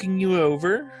him looking you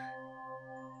over,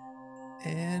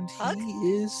 and Hug? he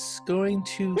is going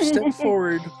to step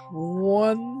forward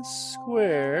one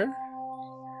square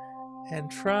and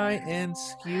try and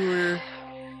skewer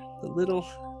the little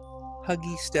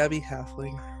huggy, stabby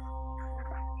halfling.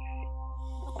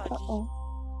 Uh-oh.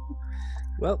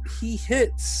 Well, he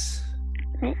hits,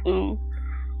 Uh-oh.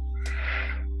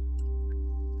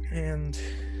 and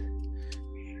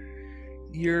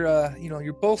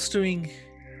you're bolstering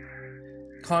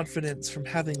confidence from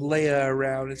having Leia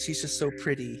around, and she's just so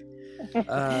pretty.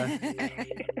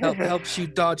 Helps you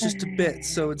dodge just a bit,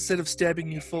 so instead of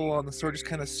stabbing you full on, the sword just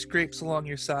kind of scrapes along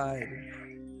your side.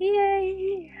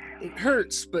 Yay! It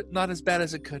hurts, but not as bad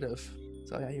as it could have.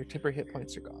 So yeah, your temporary hit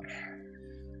points are gone.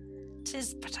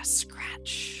 'Tis but a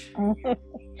scratch.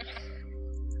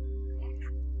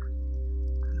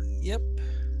 Yep.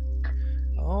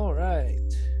 All right.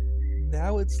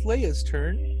 Now it's Leia's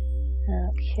turn.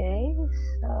 Okay,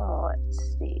 so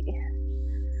let's see.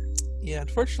 Yeah,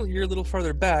 unfortunately, you're a little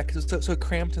farther back because it's so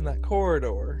cramped in that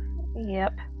corridor.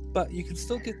 Yep. But you can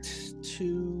still get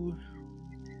to...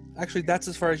 Actually, that's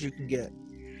as far as you can get.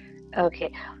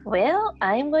 Okay, well,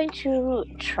 I'm going to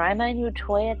try my new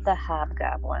toy at the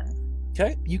hobgoblin.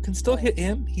 Okay, you can still hit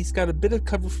him. He's got a bit of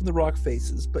cover from the rock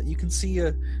faces, but you can see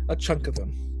a chunk of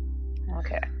him.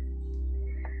 Okay.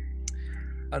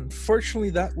 Unfortunately,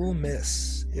 that will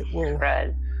miss. It will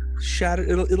Crud. shatter.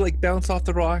 It'll like bounce off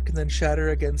the rock and then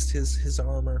shatter against his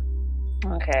armor.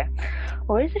 Okay.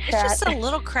 Where's the It's shot? just a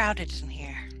little crowded in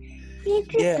here.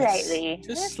 Just slightly.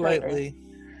 Just slightly.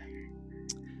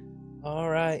 All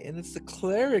right, and it's the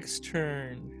cleric's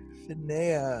turn.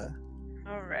 Finea.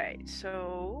 All right.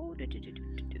 So.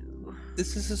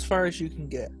 This is as far as you can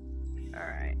get. All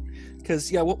right. Because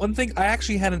yeah, one thing I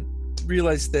actually hadn't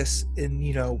realized this in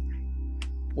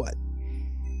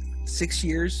 6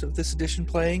 years of this edition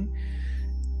playing.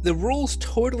 The rules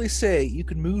totally say you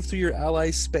can move through your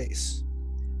ally's space.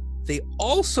 They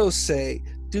also say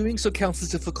doing so counts as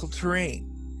difficult terrain,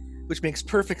 which makes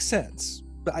perfect sense.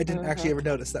 But I didn't actually ever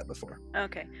notice that before.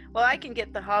 Okay. Well, I can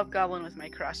get the hobgoblin with my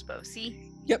crossbow. See?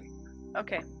 Yep.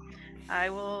 Okay. I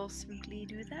will simply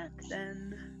do that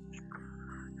then.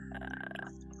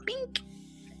 Bink.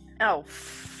 Oh.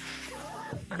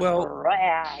 Well,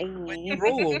 Right. when you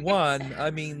roll a 1, I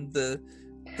mean the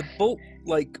bolt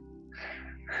like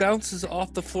bounces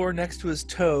off the floor next to his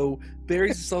toe,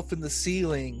 buries itself in the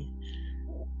ceiling,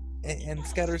 and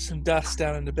scatters some dust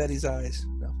down into Betty's eyes.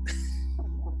 No.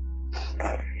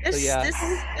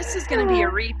 This is going to be a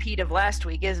repeat of last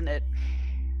week, isn't it?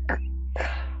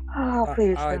 Oh,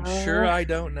 please. I'm no. sure I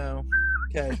don't know.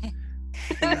 Okay.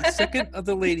 The second of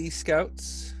the lady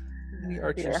scouts, the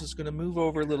archers, is going to move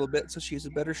over a little bit so she has a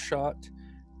better shot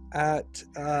at.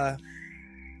 Well,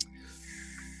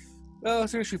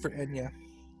 it's going to shoot for Enya.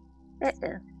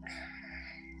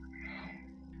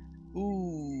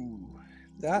 Ooh,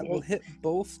 that will hit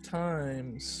both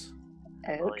times.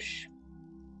 Ouch.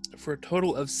 For a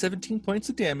total of 17 points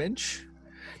of damage.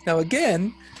 Now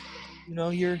again,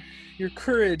 your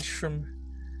courage from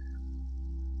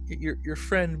your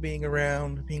friend being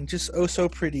around, being just oh so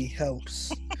pretty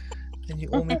helps. And you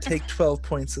only take 12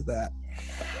 points of that.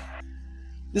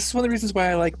 This is one of the reasons why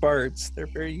I like bards. They're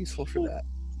very useful for that.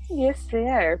 Yes, they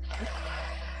are.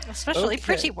 Especially Okay.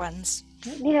 pretty ones.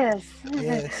 Yes.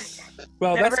 Yes.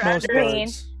 Well, Never that's most underrate-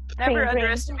 bards. Never Green.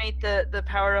 underestimate the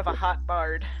power of a hot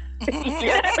bard.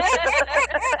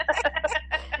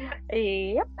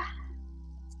 Yep.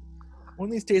 One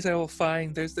of these days I will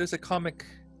find there's a comic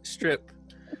strip.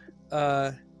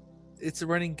 It's a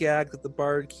running gag that the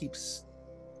bard keeps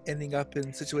ending up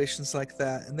in situations like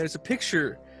that. And there's a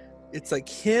picture. It's like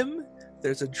him,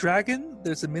 there's a dragon,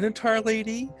 there's a minotaur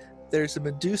lady, there's a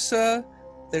Medusa,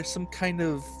 there's some kind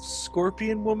of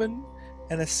scorpion woman,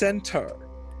 and a centaur.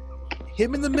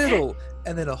 Him in the middle,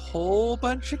 and then a whole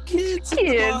bunch of kids at the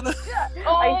Kids. bottom.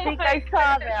 I think I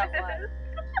saw that one.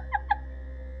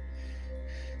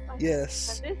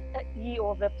 Yes. This ye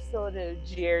old episode of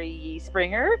Jerry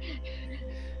Springer.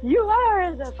 You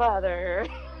are the father.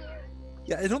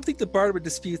 Yeah, I don't think the bard would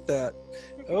dispute that.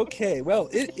 Okay, well,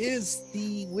 it is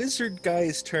the wizard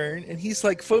guy's turn, and he's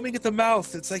like foaming at the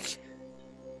mouth. It's like,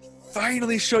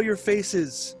 finally show your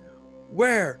faces.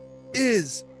 Where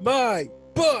is my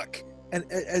book? And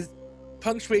as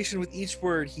punctuation with each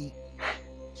word, he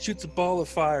shoots a ball of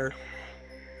fire.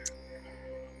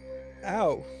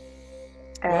 Ow.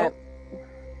 Well,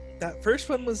 that first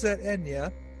one was at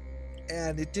Enya,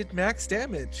 and it did max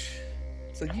damage.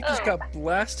 So you just got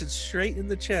blasted straight in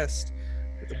the chest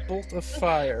with a bolt of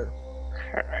fire.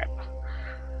 Crap.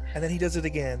 And then he does it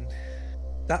again.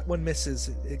 That one misses.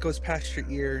 It goes past your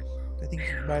ear. I think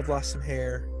you might have lost some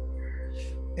hair.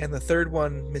 And the third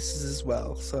one misses as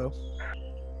well. So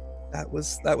that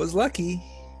was lucky.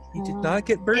 He did not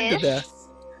get burned to Ish. death.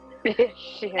 I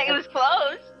think it was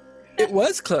close. It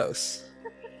was close.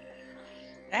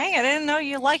 Dang, I didn't know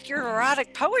you liked your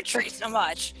erotic poetry so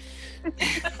much.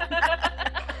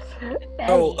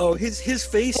 Oh, his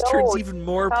face turns even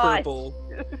more God. purple.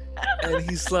 And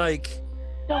he's like,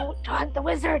 Don't taunt the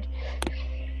wizard.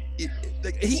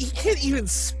 he can't even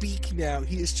speak now.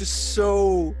 He is just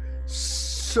so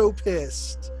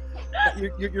pissed that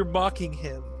you're mocking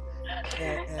him.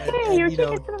 Hey, you're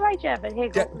taking some of my job, but hey,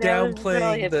 that was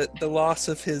downplaying brilliant. the loss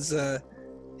of his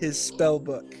spell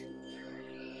book.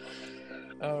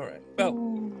 All right.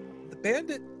 Well, the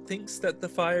bandit thinks that the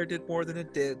fire did more than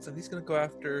it did, so he's going to go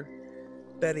after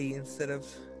Betty instead of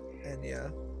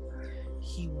Enya.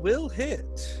 He will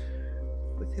hit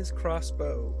with his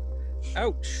crossbow.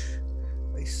 Ouch.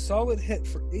 A solid hit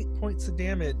for 8 points of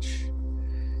damage.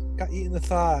 Got you in the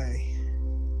thigh.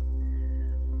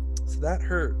 So that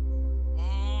hurt.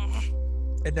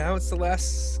 And now it's the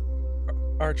last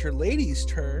archer lady's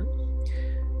turn.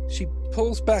 She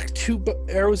pulls back 2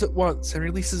 arrows at once and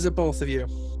releases at both of you.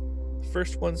 The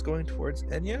first one's going towards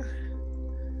Enya.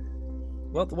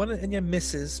 Well, the one at Enya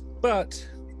misses, but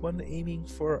the one aiming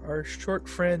for our short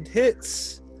friend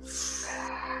hits.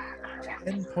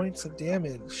 10 points of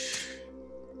damage.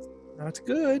 Not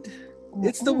good.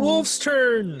 It's the wolf's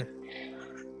turn.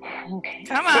 Okay.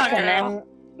 Come on, girl.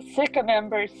 Sick of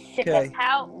members. Sick Okay. of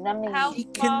How He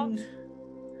small?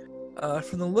 can,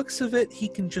 from the looks of it, he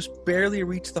can just barely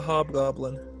reach the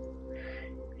hobgoblin.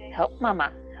 Help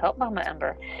Mama,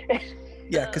 Ember.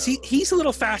 Yeah, because he's a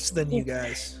little faster than you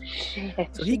guys.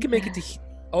 So he can make it to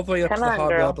all the way up Come to the on,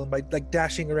 girl. hobgoblin by like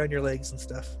dashing around your legs and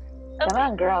stuff. Come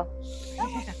on, girl.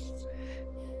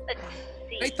 Let's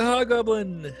see. Bite the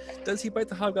hobgoblin! Does he bite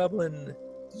the hobgoblin?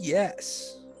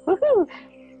 Yes. Woohoo!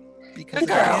 Because Good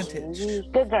girl.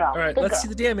 advantage. Good girl. Alright, Good let's girl. see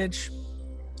the damage.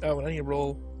 Oh, and I need to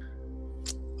roll.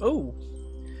 Oh.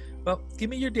 Well, give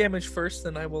me your damage first,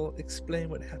 then I will explain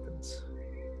what happens.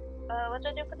 What do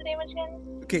I do for the damage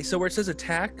again? Okay, so where it says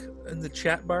attack in the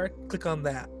chat bar, click on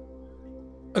that.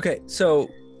 Okay, so,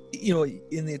 you know,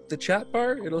 in the chat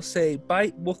bar, it'll say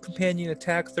bite, wolf companion,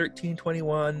 attack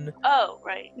 1321. Oh,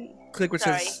 right. Click where it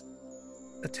Sorry. says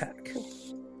attack.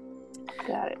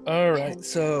 Got it. All right,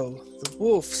 so the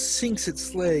wolf sinks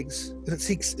its legs, it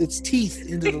sinks its teeth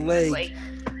into the leg. Wait.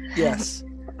 Yes,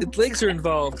 its legs are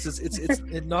involved because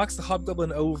it knocks the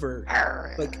hobgoblin over,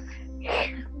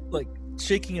 like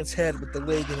shaking its head with the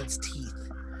leg in its teeth.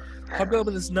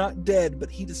 Hobgoblin is not dead, but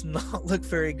he does not look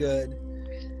very good.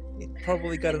 He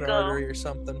probably got an Good girl. artery or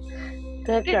something.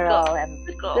 Good Good girl, girl. Ember.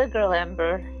 Good girl. Good girl,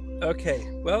 Ember. Okay,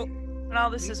 well, When all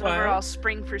this is over, Meanwhile- I'll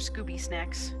spring for Scooby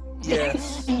snacks.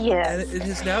 yes, Yes. and it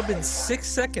has now been 6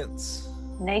 seconds.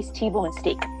 Nice T-bone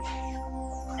steak.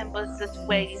 And was just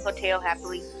wagging her tail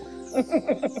happily. Did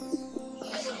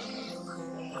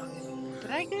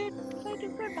I do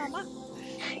good, Mama?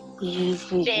 Very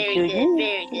good,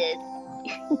 very good.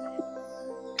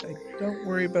 Okay, don't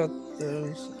worry about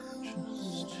those.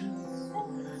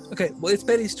 Okay, well, it's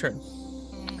Betty's turn.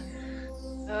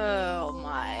 Oh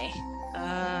my.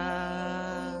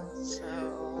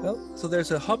 So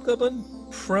there's a hobgoblin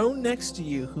prone next to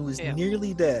you who is Yeah.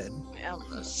 nearly dead. I'm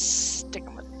gonna stick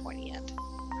him with the pointy end.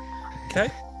 Okay,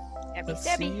 Happy let's see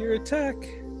Debbie. your attack.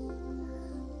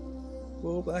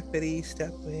 Whoa, Black Betty,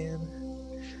 step man.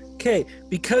 Okay,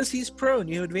 because he's prone,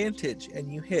 you have advantage,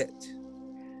 and you hit.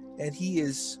 And he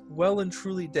is well and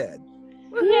truly dead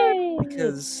Yay!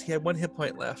 because he had 1 hit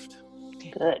point left.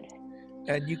 Good.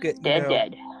 And you get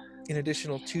Dead. an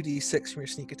additional 2d6 from your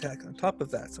sneak attack on top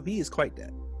of that, so he is quite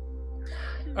dead.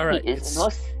 All right, He is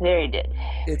most very dead.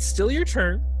 it's still your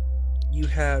turn. You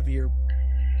have your.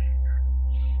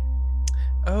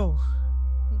 Oh,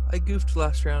 I goofed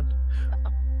last round.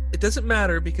 It doesn't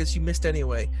matter because you missed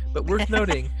anyway. But worth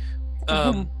noting,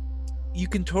 you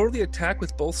can totally attack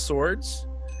with both swords,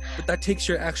 but that takes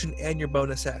your action and your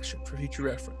bonus action for future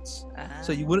reference.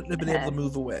 So you wouldn't have been able to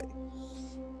move away.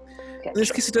 In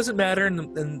this case, it doesn't matter,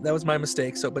 and that was my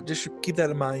mistake. So, but just keep that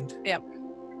in mind. Yep.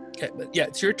 Okay, but yeah,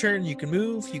 it's your turn. You can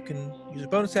move. You can use a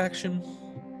bonus action.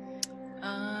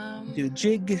 Do a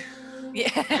jig. Yeah.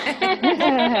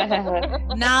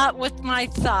 Not with my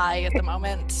thigh at the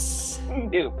moment.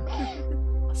 Nope.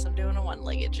 Unless I'm doing a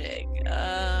one-legged jig.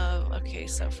 Okay,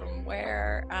 so from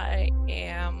where I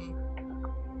am,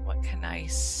 what can I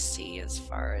see as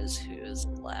far as who's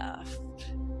left?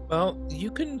 Well,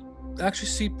 you can actually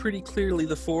see pretty clearly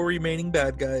the 4 remaining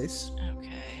bad guys. Okay.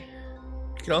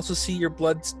 You can also see your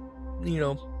blood,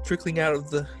 trickling out of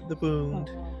the wound.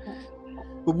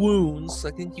 The wounds. I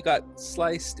think you got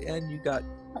sliced and you got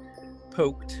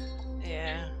poked.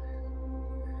 Yeah.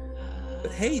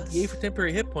 But hey, yay for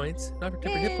temporary hit points. Not for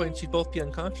temporary hit points, you'd both be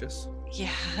unconscious. Yeah.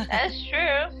 That's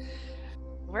true.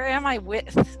 Where am I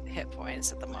with hit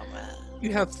points at the moment?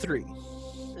 You have 3.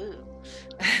 Ooh.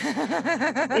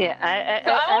 Yeah,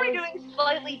 So I'm only I doing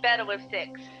slightly better with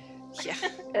 6. Yeah.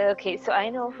 okay, so I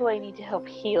know who I need to help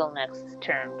heal next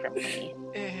turn from me.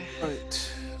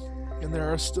 Right. And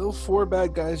there are still 4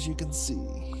 bad guys you can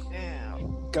see. Yeah.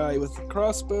 Guy with the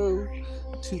crossbow,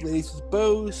 2 ladies with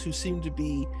bows who seem to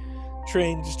be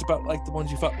trained just about like the ones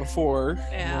you fought before.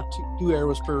 Yeah. 2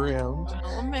 arrows per round.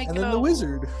 Well, let me And go. then the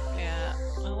wizard. Yeah.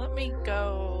 Well, let me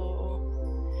go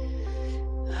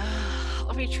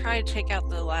let me try to take out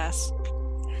the last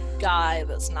guy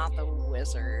that's not the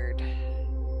wizard.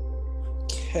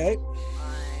 Okay.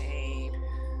 My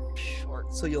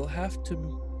short. So you'll have to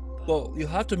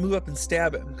move up and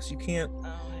stab him because you can't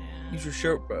use your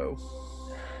short bow.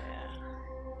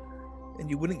 Yeah. And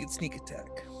you wouldn't get sneak attack.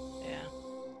 Yeah.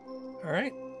 All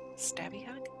right. Stabby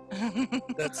hug?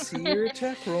 Let's see your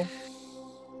attack roll.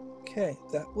 Okay,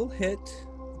 that will hit.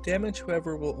 Damage,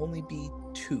 however, will only be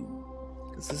 2.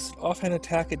 Because this is an offhand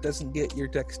attack, it doesn't get your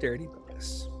dexterity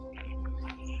bonus.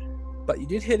 But you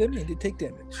did hit him, and you did take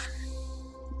damage.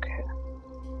 Okay.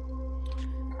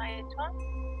 My turn.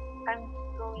 I'm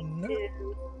going No.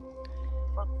 to.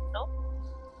 Oh, no.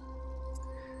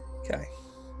 Okay.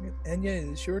 Enya,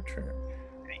 it is your turn.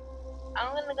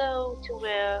 I'm gonna go to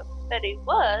where Betty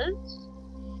was,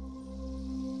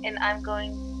 and I'm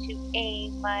going to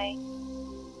aim my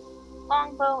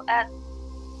longbow at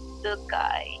the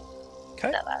guy.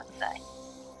 Okay. The last guy.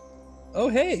 Oh,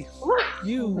 hey.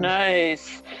 You.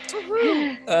 Nice.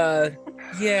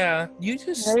 Yeah, you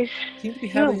just Nice. seem to be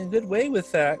having a good way with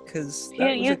that, because that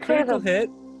was You a critical kind of- hit.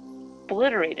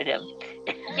 Obliterated him.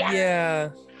 Yeah.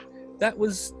 That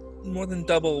was more than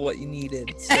double what you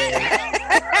needed. So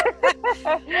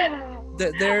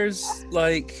there's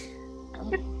like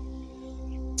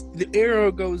the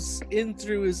arrow goes in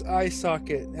through his eye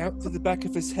socket, out through the back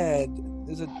of his head.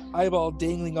 There's an eyeball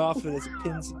dangling off it as it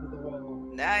pins into the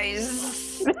wall.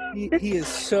 Nice. He is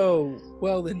so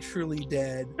well and truly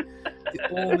dead.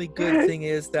 The only good thing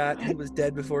is that he was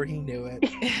dead before he knew it.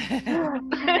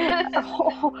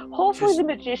 Hopefully Just- the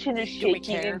magician is Do we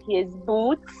shaking care? in his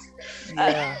boots.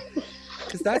 Yeah.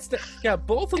 Because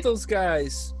both of those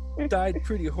guys died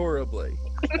pretty horribly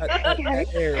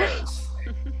at arrows.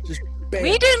 Just bam.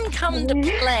 We didn't come to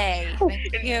play.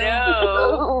 Thank you.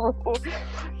 No.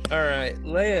 All right,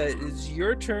 Leia, it is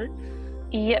your turn.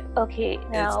 Yep. Okay. It's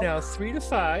Now, now 3 to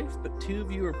 5, but 2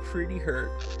 of you are pretty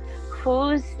hurt.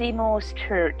 who's the most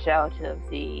hurt out of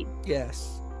the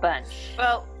Yes. bunch?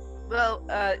 Well,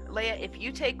 Leia, if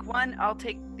you take one, I'll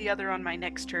take the other on my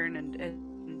next turn and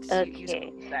use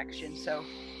Okay. bonus action. So,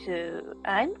 So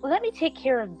let me take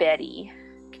care of Betty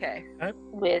okay.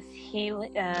 with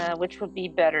healing. Which would be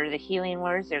better, the healing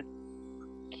words or?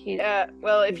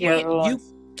 Well, if you Yeah. You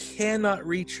cannot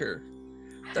reach her.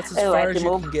 That's as Oh, I far have as to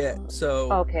you move. can get.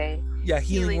 So, Okay. yeah,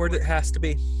 healing word it has to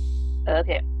be.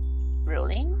 Okay.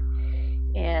 Rolling.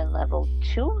 And level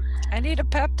 2. I need a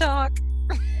pep talk.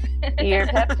 Your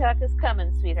pep talk is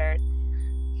coming, sweetheart.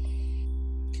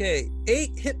 Okay,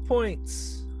 8 hit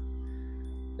points.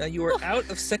 Now you are out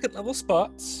of second level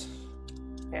spots.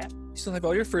 Yeah. You still have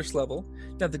all your first level.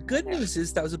 Now the good news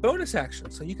is that was a bonus action,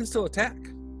 so you can still attack.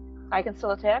 I can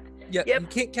still attack? Yeah, Yep. you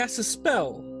can't cast a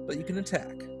spell, but you can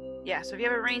attack. Yeah, so if you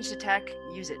have a ranged attack,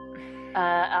 use it.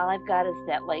 All I've got is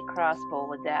that light crossbow.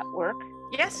 Would that work?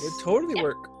 Yes. That would totally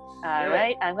work. All Do it.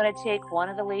 right. I'm going to take one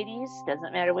of the ladies.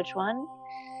 Doesn't matter which one.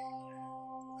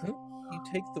 You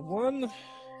take the one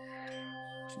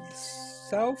to the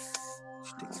south.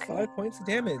 She takes Okay. 5 points of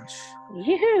damage.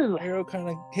 You. Arrow kind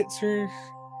of hits her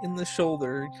in the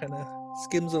shoulder, kind of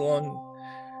skims along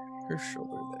her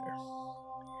shoulder there.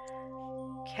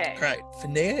 Okay. All right,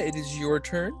 Finea, it is your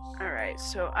turn. All right.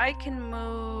 So I can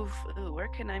move. Ooh, where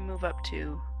can I move up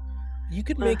to? You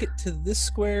could make it to this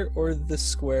square or this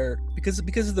square because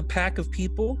of the pack of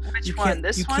people. Which you one? Can't,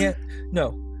 This you one? Can't,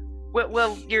 no,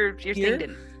 Well, your thing Here?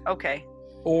 didn't. Okay.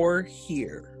 or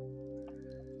here.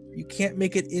 You can't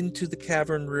make it into the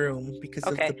cavern room because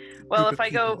Okay. of the Well, group if of I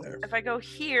go people there. if I go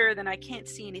here, then I can't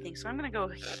see anything. So I'm gonna go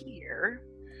here.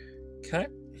 Okay.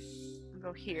 I'll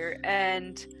go here,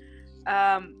 and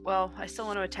well, I still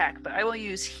want to attack, but I will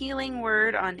use healing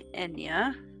word on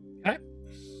Enya. Okay.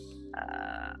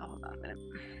 Hold on a minute.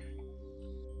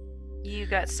 You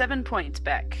got 7 points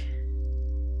back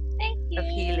Thank you. of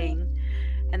healing,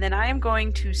 and then I am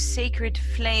going to sacred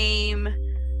flame.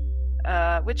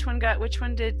 Which one did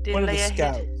One of the Leia hit?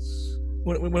 scouts.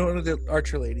 One of the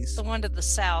archer ladies. The one to the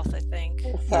south, I think.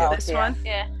 South, This yeah. one?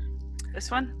 Yeah. This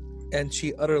one? And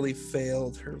she utterly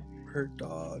failed her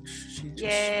dodge. She just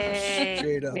Yay.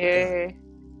 straight up. Yay.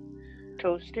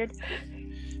 Toasted.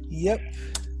 Yep.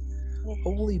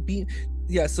 Holy beam.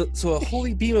 Yeah, so a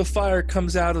holy beam of fire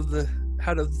comes out of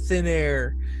thin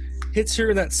air, hits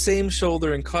her in that same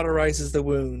shoulder and cauterizes the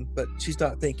wound, but she's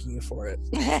not thanking you for it.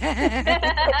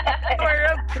 Power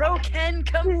of Pro-Ken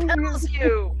compels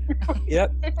you!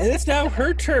 Yep. And it's now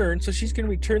her turn, so she's gonna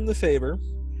return the favor.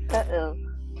 Uh-oh.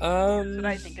 Did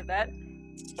I think of that?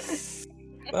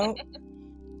 Well,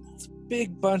 it's a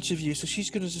big bunch of you, so she's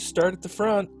gonna just start at the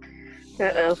front.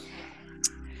 Uh-oh.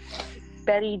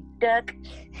 Betty Duck.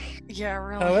 Yeah,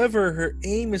 really. However, her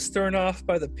aim is thrown off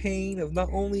by the pain of not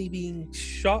only being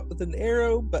shot with an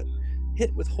arrow, but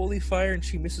hit with holy fire, and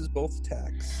she misses both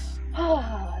attacks.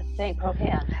 Oh, thank both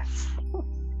hands.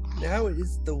 Now it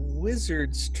is the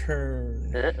wizard's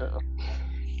turn. Uh-oh.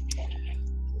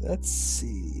 Let's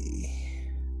see.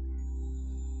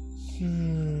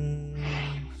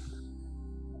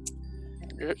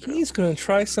 He's going to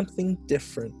try something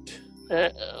different.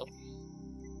 Uh-oh.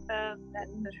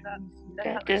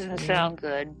 That doesn't sound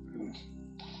good.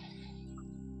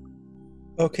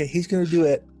 Okay, he's going to do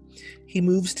it. He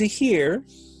moves to here.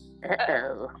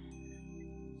 Uh-oh.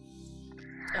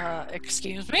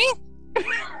 Excuse me?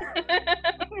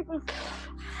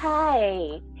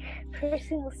 Hi.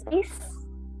 Personal space?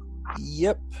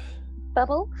 Yep.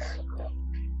 Bubble?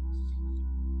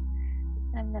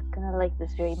 I'm not gonna like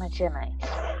this very much, am I?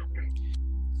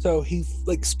 So he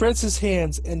spreads his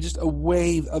hands, and just a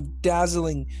wave of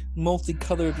dazzling,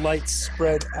 multicolored lights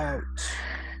spread out.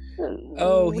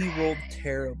 Oh, he rolled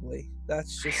terribly.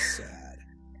 That's just sad.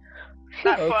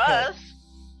 Not for us.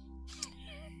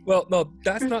 Well, no,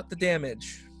 that's not the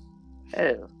damage.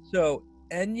 Oh. So,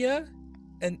 Enya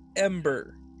and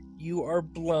Ember, you are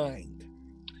blind.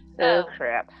 Oh,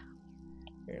 crap.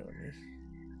 Here, let me,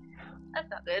 That's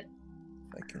not good.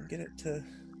 if I can get it to...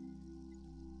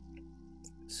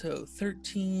 So,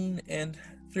 13 and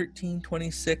 13,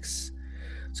 26.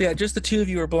 So yeah, just the two of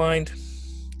you are blind.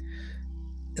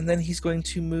 And then he's going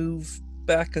to move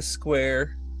back a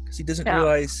square, because he doesn't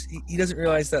realize he doesn't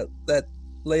realize that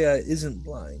Leia isn't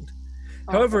blind.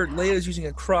 However, Leia is using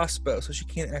a crossbow, so she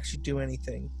can't actually do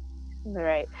anything.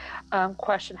 Right.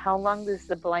 Question: how long does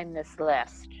the blindness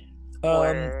last?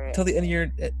 Until the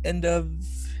end of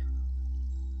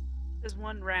There's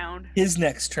one round. his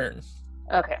next turn.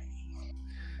 Okay.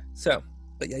 So,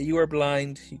 but yeah, you are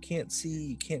blind. You can't see.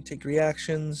 You can't take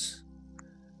reactions.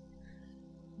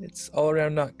 It's all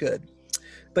around not good.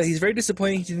 But he's very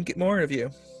disappointed he didn't get more of you.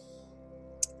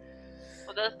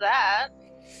 Well, there's that.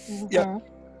 Yeah,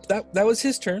 that was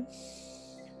his turn.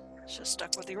 Just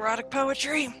stuck with erotic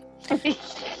poetry.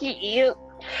 You.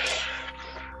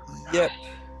 Yep.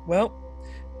 Well,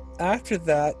 after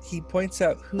that, he points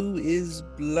out who is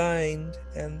blind,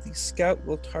 and the scout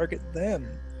will target them.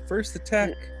 First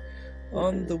attack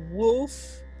on the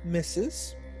wolf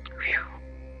misses.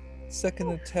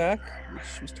 Second attack,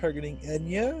 which was targeting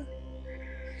Enya,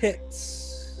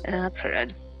 hits.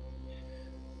 Crud.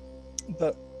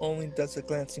 But only does a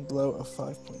glancing blow of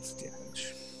 5 points of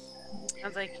damage.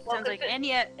 Sounds like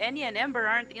Enya and Ember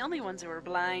aren't the only ones who are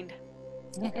blind.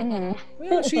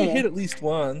 Well, she hit at least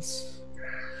once.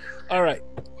 Alright,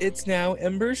 it's now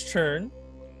Ember's turn.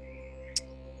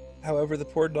 However, the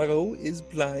poor doggo is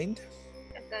blind.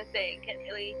 I was gonna say, can't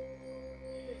really.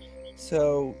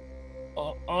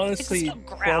 Honestly, It can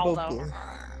still growl, probably, though.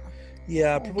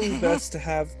 yeah, probably best to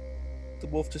have the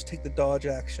wolf just take the dodge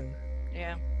action.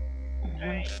 Yeah.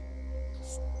 Alright.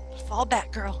 Fall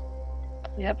back, girl.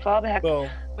 Yep. Fall back. Well,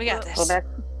 We got this. Go back.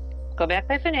 Go back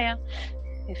by Finea,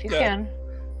 if you can.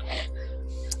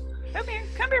 Come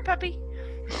here, puppy.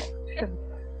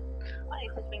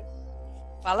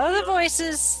 Follow the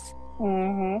voices.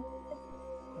 Mm-hmm.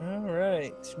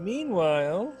 alright.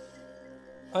 Meanwhile,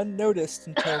 unnoticed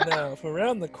until now, from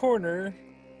around the corner,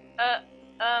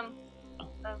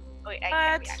 Wait, I can't What?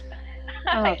 react.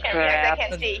 Oh, I can't react. I crap.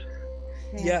 can't see.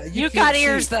 yeah, You can't got see.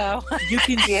 ears, though. You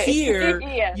can Yeah. hear.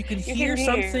 Yeah. You can You hear can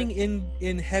something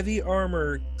in heavy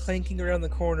armor clanking around the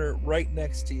corner right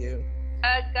next to you.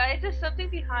 Guys, there's something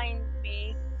behind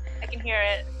me. I can hear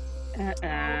it.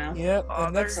 Uh-uh. Yep,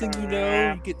 and next thing you know,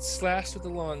 Crap. you get slashed with a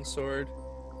longsword.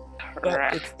 But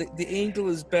Crap. the angle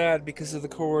is bad because of the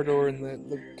corridor and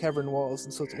the cavern walls,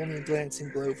 and so it's only a glancing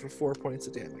blow for 4 points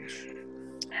of damage.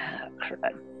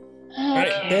 Crud.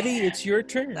 Alright, Betty, it's your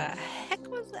turn. The heck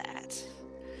was that?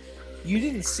 You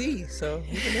didn't see, so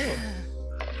you don't know.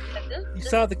 This- You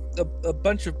saw a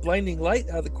bunch of blinding light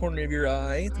out of the corner of your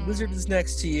eye. The wizard is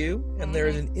next to you, and there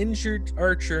is an injured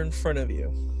archer in front of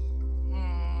you.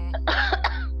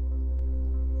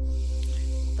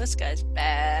 This guy's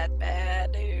bad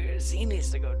news. He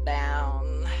needs to go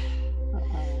down.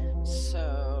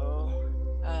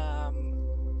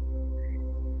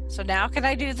 So now can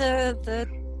I do the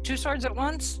two swords at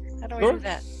once? How do I Sure. do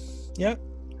that? Yeah.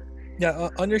 Yeah,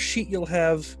 on your sheet you'll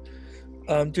have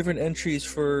different entries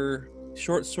for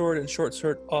short sword and short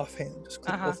sword offhand. Just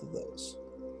click both of those.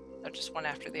 Or just one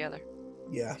after the other?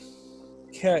 Yeah.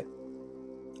 Cat.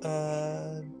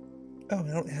 Oh, I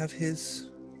don't have his.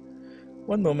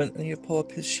 One moment, I need to pull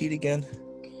up his sheet again.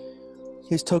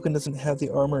 His token doesn't have the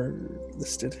armor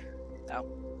listed. Oh.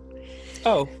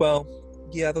 Oh, well,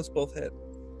 yeah, those both hit.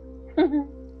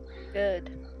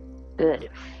 Good. Good.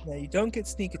 Now, you don't get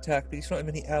sneak attack because you don't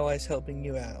have any allies helping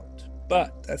you out.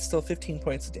 But that's still 15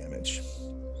 points of damage.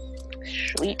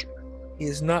 Sweet. He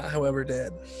is not, however,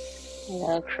 dead.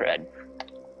 Oh, crud.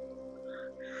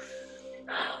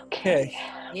 Okay.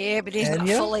 Yeah, but he's not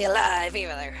Anya? fully alive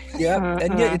either. Yeah,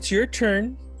 Anya, Uh-uh. it's your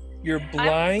turn. You're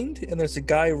blind, and there's a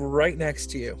guy right next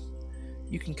to you.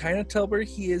 You can kind of tell where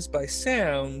he is by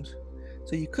sound,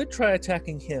 so you could try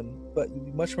attacking him, but you'd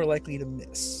be much more likely to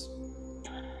miss.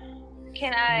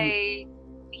 Can I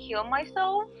heal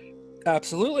myself?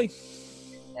 Absolutely.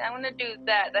 Yeah, I'm gonna do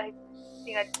that. I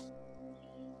think I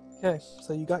Okay,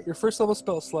 so you got your first level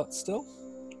spell slot still.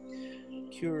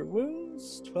 Cure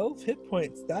wounds, 12 hit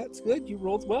points. That's good. You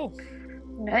rolled well.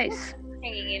 Nice.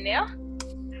 hanging in there.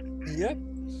 Yep.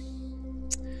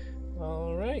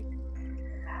 All right.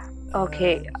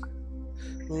 Okay.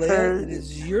 Leia, it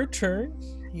is your turn.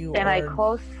 You Am are... I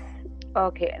close?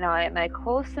 Okay, now am I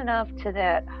close enough to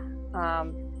that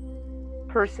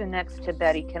person next to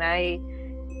Betty? Can I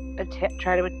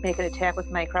try to make an attack with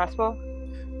my crossbow?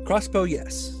 Crossbow,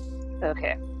 yes.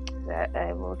 Okay, that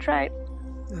I will try.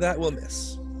 That will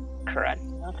miss. Crud.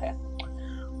 Okay,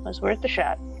 was worth the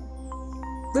shot.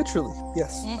 Literally,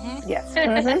 yes. Mm-hmm. Yes.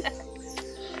 Mhm.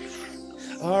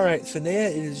 All right, Finea,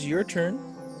 it is your turn.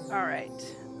 All right.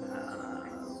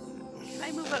 Can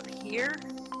I move up here?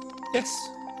 Yes.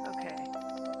 Okay.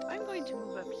 I'm going to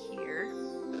move up here.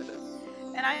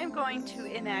 And I am going to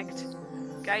enact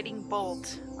Guiding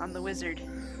Bolt on the wizard.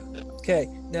 Okay,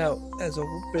 now, as a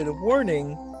bit of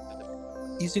warning,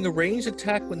 using a ranged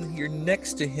attack when you're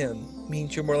next to him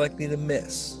means you're more likely to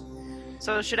miss.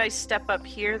 So should I step up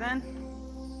here then?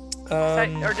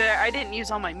 I didn't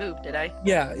use all my move, did I?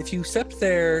 Yeah, if you stepped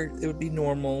there, it would be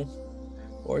normal.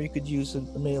 Or you could use a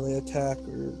melee attack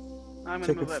or I'm going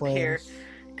take to move a up flame. here.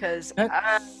 Because Okay.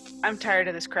 I'm tired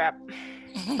of this crap.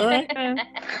 All right.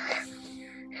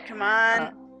 Come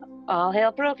on. All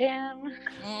hail broken.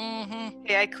 Mm-hmm.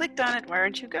 Hey, I clicked on it. Why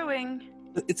aren't you going?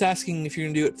 It's asking if you're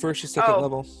going to do it first or second Oh.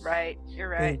 level. Right. You're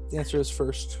right. And the answer is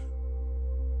first.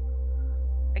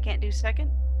 I can't do second?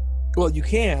 Well, you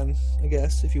can, I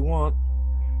guess, if you want.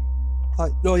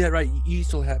 Oh, yeah, right. You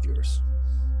still have yours.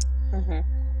 Mm-hmm.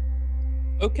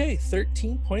 Okay,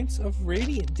 13 points of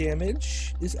radiant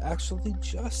damage is actually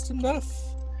just enough.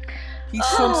 He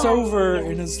slumps over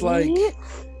and is like,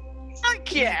 I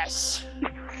guess.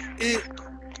 it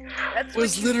That's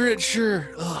was what you...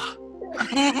 literature. Ugh.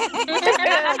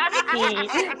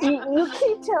 you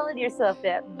keep telling yourself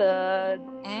that, bud.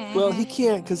 Well, he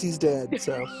can't because he's dead,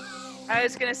 so. I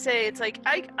was gonna say it's like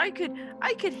I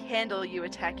could handle you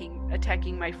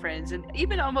attacking my friends and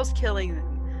even almost killing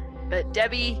them, but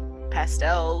Debbie,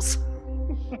 pastels.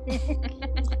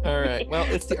 All right. Well,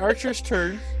 it's the archer's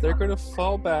turn. They're going to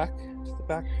fall back to the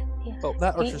back. Yeah. Oh,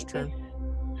 that archer's turn.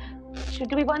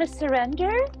 Do we want to surrender?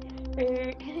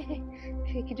 Or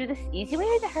we could do this easy way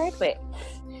or the hard way?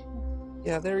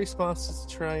 Yeah, their response is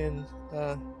to try and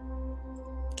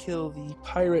kill the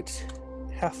pirate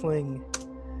halfling.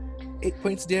 8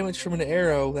 points of damage from an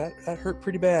arrow. That hurt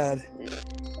pretty bad.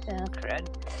 Oh, crud.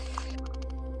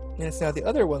 And it's now the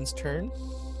other one's turn.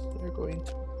 They're going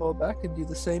to fall back and do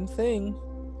the same thing.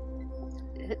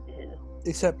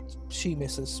 Except she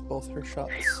misses both her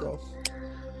shots, so.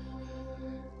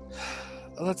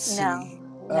 Let's see.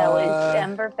 No, is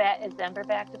Ember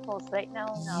back to full sight now?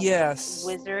 No, Yes.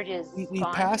 Wizard is We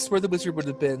gone? passed where the wizard would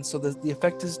have been, so the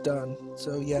effect is done.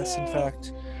 So yes, in Yay.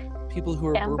 fact, people who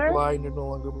were Ember? blind are no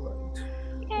longer blind.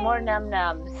 More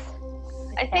num-nums.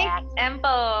 I think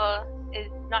Ember is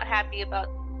not happy about.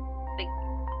 Like,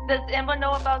 does Ember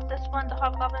know about this one, the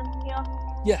hobgoblin here?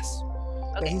 Yes.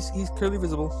 Okay. Yeah, he's clearly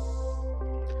visible.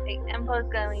 Like, Ember's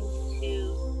going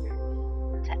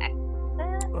to attack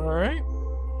that. All right.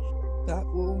 That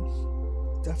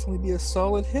will definitely be a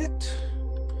solid hit.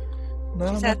 Not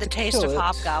She's enough had the to taste kill of it.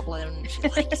 hobgoblin. She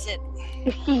likes it.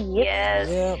 Yes.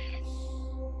 Yep.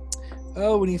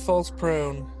 Oh, and he falls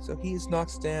prone, so he's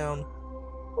knocked down.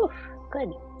 Oof,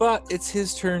 good. But it's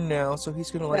his turn now, so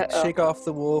he's gonna Uh-oh. shake off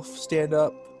the wolf, stand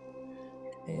up,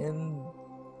 and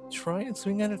try and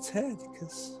swing at its head.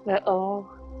 Cause Uh-oh.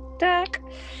 Duck.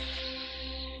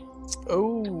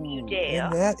 oh, dare.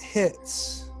 and that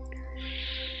hits.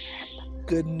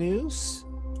 Good news.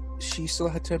 She still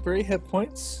had temporary hit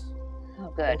points,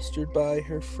 Oh, good. bolstered by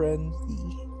her friend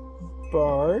the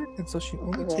bard, and so she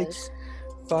only Good. takes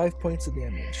 5 points of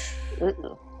damage.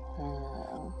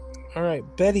 Uh-oh. All right,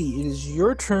 Betty, it is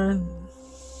your turn.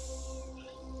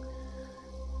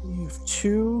 You have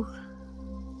two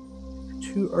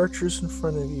archers in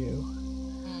front of you,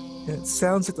 and it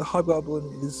sounds like the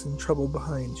hobgoblin is in trouble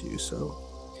behind you. So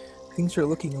things are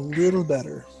looking a little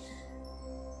better.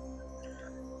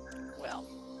 Well,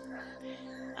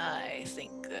 I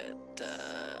think that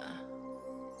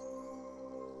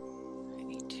I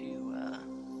need to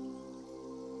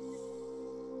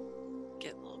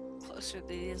get a little closer to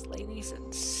these ladies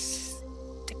and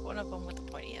stick one of them with the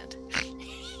pointy end.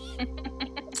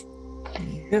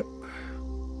 Yep.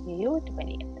 You with the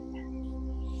pointy end.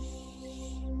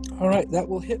 All right, that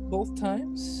will hit both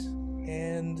times,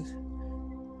 and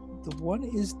the one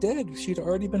is dead. She'd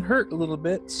already been hurt a little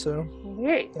bit, so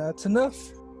Great. that's enough.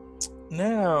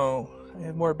 Now, I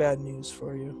have more bad news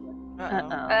for you.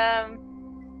 Uh-oh.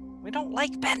 We don't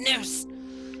like bad news.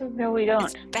 No, we don't.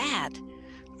 It's bad.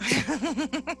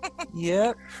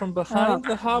 Yep, from behind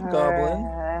the hobgoblin,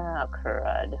 Oh,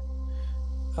 crud.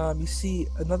 you see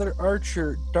another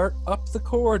archer dart up the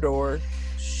corridor,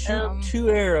 shoot 2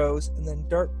 arrows, and then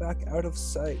dart back out of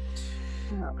sight.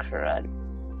 Oh, crud.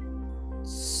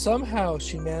 Somehow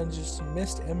she manages to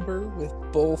miss Ember with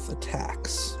both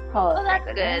attacks. Oh, Oh, that's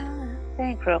good.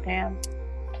 Thanks, Rokan.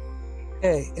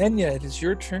 Hey, Enya, it is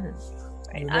your turn.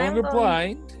 You're no I'm longer going-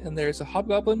 blind, and there's a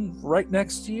hobgoblin right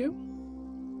next to you.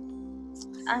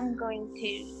 I'm going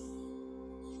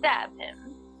to stab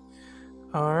him.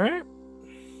 Alright.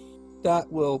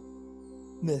 That will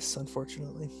miss,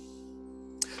 unfortunately.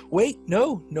 Wait,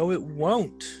 no, it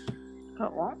won't. Oh,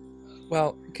 what?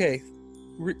 Well, okay.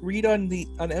 Read on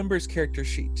Ember's character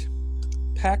sheet.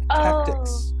 Oh.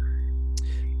 Tactics.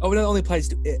 Oh, it only applies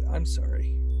to it. I'm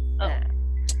sorry. Oh,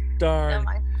 Darn. never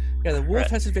mind. Yeah, the wolf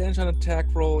has advantage on attack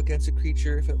roll against a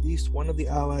creature if at least one of the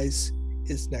allies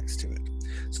is next to it.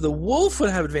 So the wolf would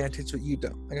have advantage, but you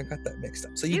don't. I got that mixed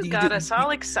up. So You got didn't- us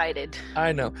all excited.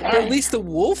 I know, but at least the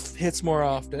wolf hits more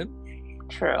often.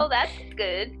 True. Oh, that's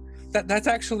good. That's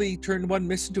actually turned one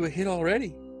miss into a hit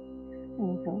already.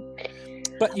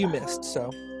 Mhm. But you missed, so.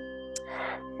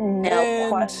 No And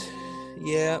question.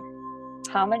 yeah,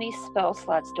 How many spell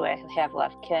slots do I have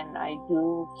left? Can I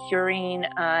do curing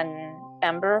on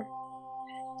Ember?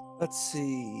 let's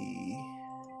see.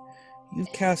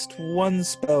 You've cast 1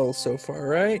 spell so far,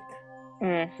 right?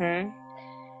 Mm-hmm.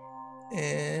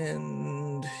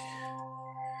 And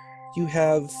you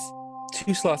have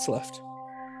 2 slots left.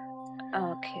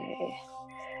 Okay.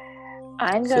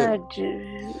 I'm So- gonna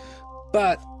do.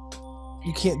 But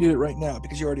you can't do it right now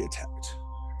because you already attacked.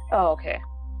 Oh, okay.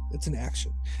 It's an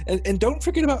action. And don't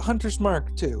forget about Hunter's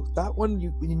Mark, too. That one,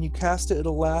 when you cast it,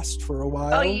 it'll last for a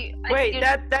while. Oh, Wait,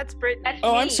 that's Brittany. That's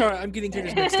Oh, I'm me. sorry. I'm getting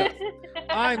characters mixed up.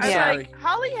 I'm I was sorry. like,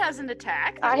 Holly has an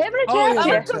attack. I have an Oh, attack.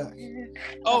 yeah, yet. attack.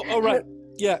 Oh, right.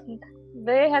 Yeah.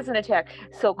 They has an attack.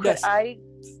 So could Yes. I?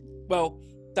 Well,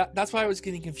 that's why I was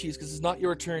getting confused because it's not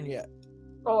your turn yet.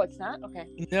 Oh, it's not. Okay.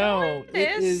 No, it it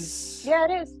is. is. Yeah,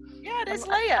 it is. Yeah, it is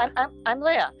Leia. I'm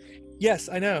Leia. Yes,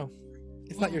 I know.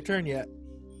 It's not your turn yet.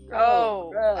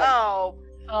 Oh, really? oh.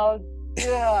 Oh,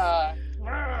 yeah.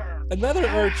 Another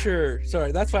archer.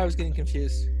 Sorry, that's why I was getting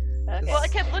confused. Okay. Well, I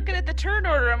kept looking at the turn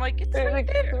order. I'm like, it's right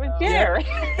there. There.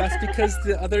 That's because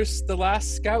the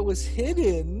last scout was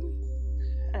hidden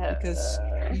because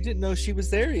you didn't know she was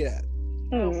there yet.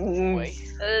 Boy.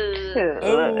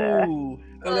 Oh,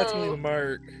 that's gonna leave a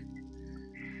mark.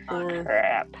 Or,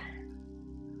 Crap.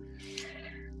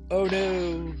 oh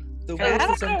no, the I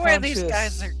wolf is don't know where these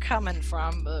unconscious. guys are coming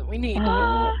from, but we need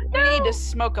We need to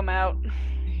smoke them out.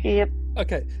 Yep.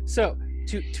 Okay, so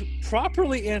to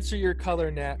properly answer your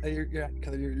color now,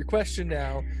 your question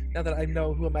now that I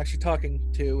know who I'm actually talking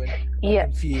to and I'm Yeah.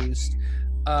 confused.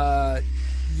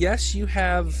 Yes, you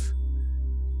have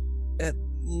at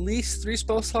least 3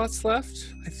 spell slots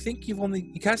left. I think you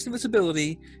cast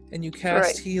invisibility and you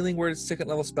cast Right. healing where it's 2nd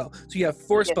level spell. So you have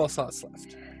 4 Yes. spell slots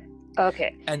left.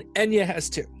 Okay. And Enya has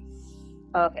 2.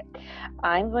 Okay.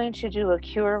 I'm going to do a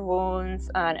cure wounds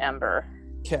on Ember.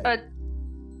 Okay. Uh,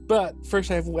 But first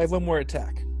I have 1 more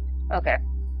attack. Okay.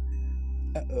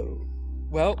 Uh-oh.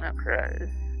 Well,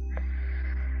 Okay.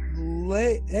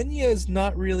 Enya is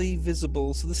not really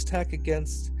visible, so this attack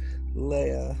against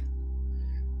Leia.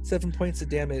 7 points of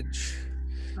damage.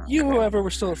 You, however, were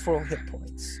still at 4 hit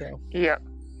points, so. Yep.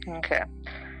 Okay.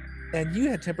 And you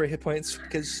had temporary hit points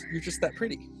because you're just that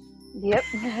pretty. Yep.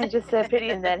 Just that pity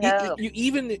and that help. You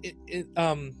even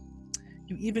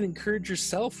encourage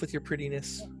yourself with your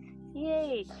prettiness.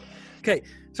 Yay. Okay,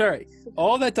 sorry.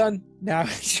 All that done. Now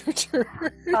it's your turn.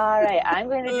 All right. I'm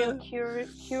going to do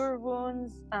cure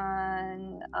wounds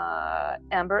on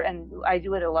Ember, and I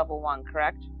do it at level 1,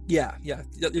 correct? Yeah. Your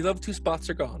level 2 spots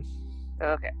are gone.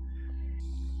 Okay.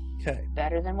 Okay.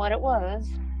 Better than what it was.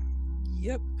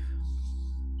 Yep.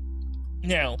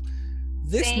 Now,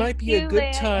 this Thank might be a you, good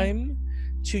Leia. time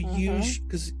to Mhm. use,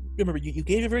 because remember, you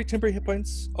gave every temporary hit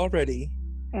points already.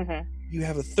 Mm-hmm. You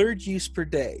have a third use per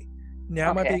day.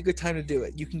 Now might be a good time to do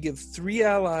it. You can give 3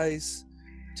 allies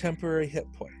temporary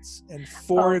hit points, and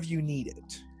 4 of you need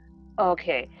it.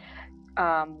 Okay.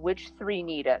 Which 3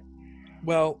 need it?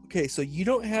 Well, okay, so you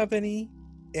don't have any,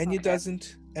 Anya Okay.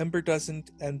 doesn't, Ember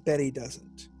doesn't, and Betty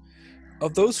doesn't.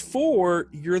 Of those 4,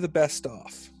 you're the best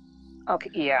off.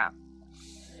 Okay, yeah.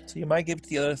 So you might give it to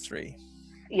the other 3.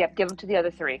 Yep, give them to the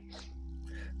other 3.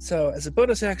 So as a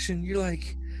bonus action, you're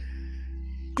like,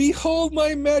 behold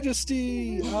my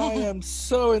majesty! I am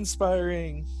so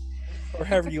inspiring. Or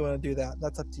however you want to do that.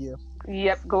 That's up to you.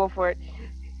 Yep, go for it.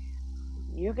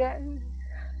 You guys,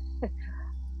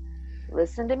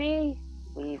 listen to me.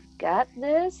 We've got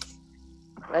this.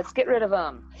 Let's get rid of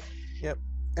them. Yep.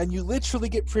 And you literally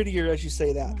get prettier as you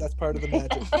say that. That's part of the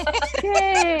magic.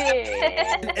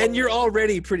 Yay! And you're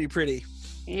already pretty.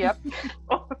 Yep.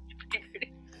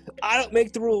 I don't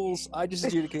make the rules. I just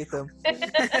adjudicate them.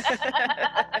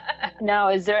 Now,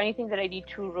 is there anything that I need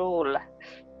to roll?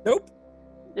 Nope.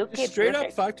 Okay, Just straight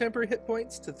perfect. up 5 temporary hit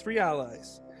points to 3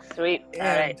 allies. Sweet. All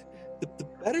And right. the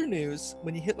better news,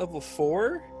 when you hit level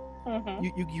 4, Mm-hmm.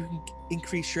 you can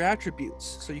increase your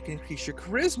attributes. So you can increase your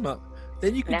charisma.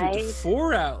 Then you can do it to Nice.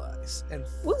 4 allies and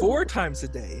 4 times a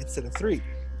day instead of 3.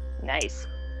 Nice.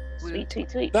 Sweet.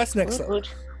 That's next Woot, level.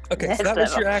 woot. Okay, Next so that was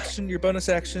level. your action, your bonus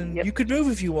action. Yep. You could move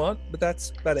if you want, but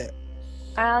that's about it.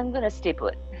 I'm gonna stay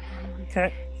put.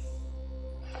 Okay.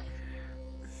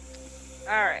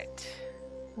 All right.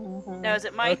 Mm-hmm. Now is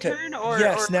it my Okay. turn or?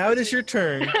 Yes, or now it is your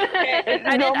turn. Okay.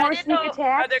 I No didn't, more I didn't sneak know.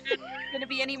 attacks? Are there going to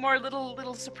be any more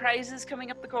little surprises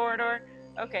coming up the corridor?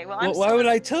 Okay. Well, I'm. Well, why still would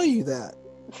I tell you that?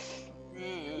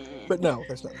 Mm. But no,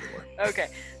 there's not anymore. Okay.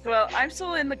 Well, I'm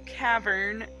still in the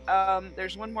cavern.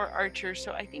 There's one more archer,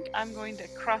 so I think I'm going to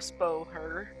crossbow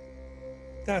her.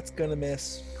 That's gonna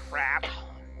miss. Crap.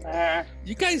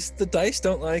 You guys, the dice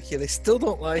don't like you. They still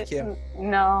don't like you.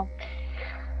 No.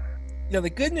 Now the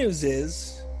good news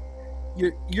is,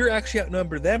 you're actually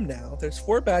outnumber them now. There's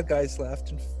 4 bad guys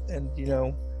left, and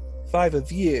 5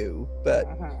 of you. But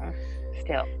Mhm.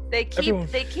 Still, They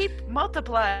keep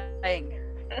multiplying.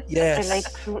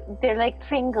 yes, they're like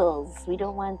Pringles. We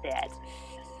don't want that.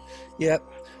 yep.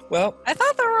 Well, I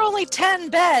thought there were only 10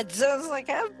 beds. I was like,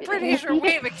 I'm pretty sure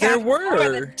we have There accounted for more were.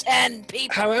 than 10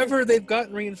 people. however, they've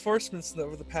gotten reinforcements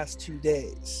over the past 2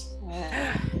 days.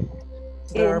 Yeah.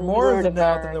 So there are In more of word them of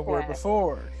now our than there were attack.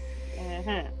 before.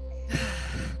 Mhm.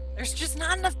 There's just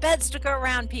not enough beds to go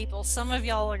around, people. Some of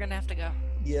y'all are going to have to go.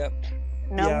 Yep.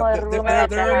 No yeah, more there, room there, at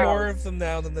there the are house. more of them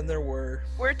now than there were.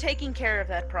 We're taking care of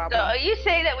that So problem. are you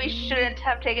saying that we shouldn't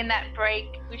have taken that break?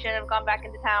 We shouldn't have gone back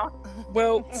into town?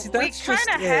 Well, see, we that's kind just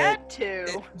of it. had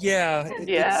to. Yeah.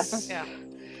 Yeah. It's, Yeah.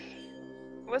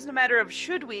 It wasn't a matter of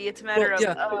should we. It's a matter Well,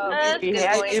 yeah. of. That's we good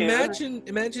had point. to.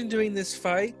 imagine doing this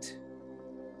fight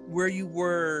where you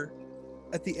were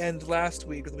at the end last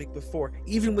week or the week before,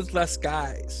 even with less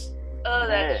guys. Oh,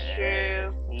 that's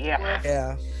true. Yeah.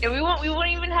 Yeah. Yeah, we won't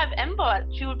even have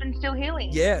Embot. She would have been still healing.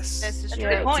 Yes. This is That's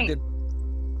true. a good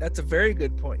point. That's a very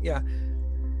good point. Yeah.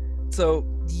 So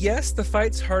yes, the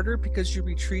fight's harder because you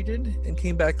retreated and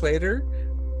came back later,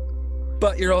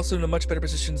 but you're also in a much better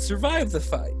position to survive the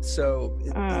fight. So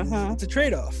it's a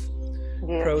trade-off.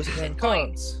 Yeah. Pros and Good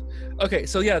point. cons. Okay,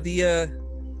 so yeah, the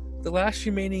last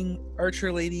remaining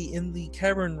archer lady in the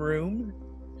cavern room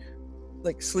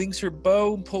slings her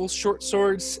bow, pulls short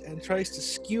swords, and tries to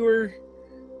skewer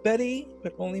Betty,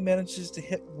 but only manages to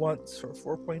hit once for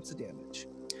 4 points of damage,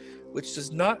 which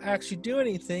does not actually do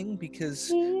anything because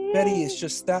Betty is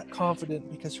just that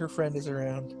confident because her friend is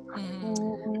around.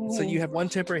 Mm. So you have 1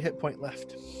 temporary hit point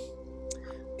left.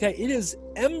 Okay, it is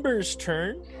Ember's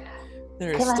turn.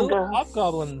 There is Come on, still a girls.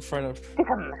 hobgoblin in front of Come.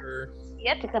 her.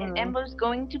 Yep, and Ember's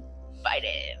going to fight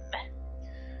him.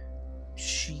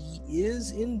 She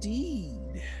is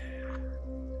indeed.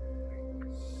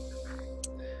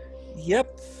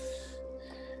 Yep.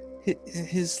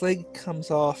 His leg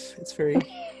comes off. It's very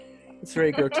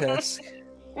grotesque.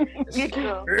 Lunch.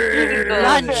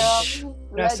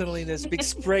 Now suddenly there's a big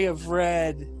spray of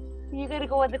red. You gotta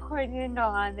go in the corner and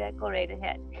on that. Go right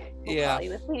ahead. We'll Yeah. call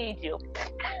you if we need you.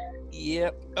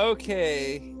 Yep.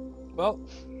 Okay. Well,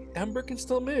 Ember can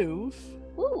still move.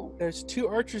 Ooh. There's 2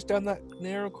 archers down that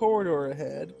narrow corridor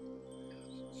ahead.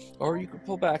 Or you can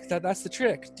pull back. That's the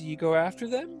trick. Do you go after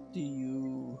them? Do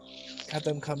you have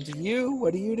them come to you?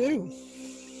 What do you do?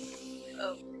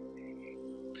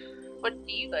 What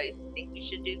do you guys think we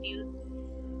should do? Do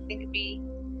you think it'd be...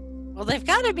 Well, they've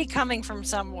got to be coming from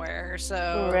somewhere,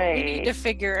 so we Right. need to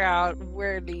figure out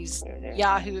where these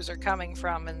yahoos are coming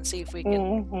from and see if we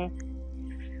can Mhm.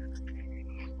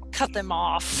 cut them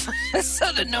off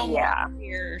so that no Yeah. more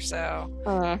here. So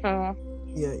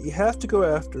Yeah, you have to go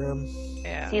after him.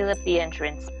 yeah, seal up the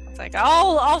entrance. it's like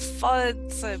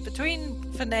so between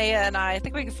Finea and I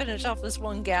think we can finish off this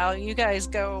one gal. You guys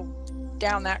go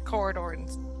down that corridor and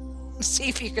see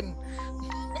if you can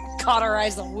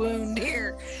cauterize the wound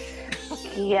here.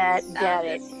 Yeah, got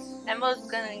it. Emma's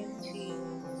going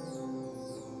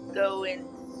to go and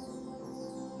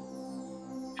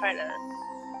try to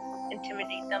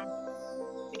intimidate them.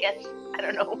 I guess. I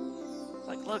don't know.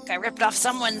 Like, look, I ripped off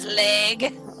someone's leg.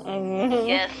 Mhm.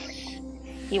 Yes.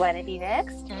 You want to be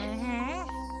next? I'm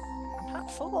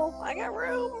not full. I got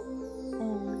room.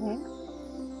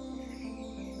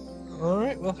 All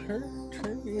right, well, her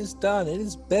turn is done. It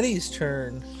is Betty's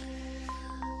turn.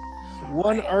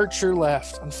 One archer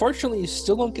left. Unfortunately, you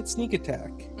still don't get sneak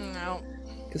attack No.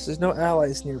 because there's no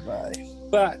allies nearby.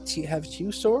 But you have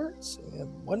 2 swords and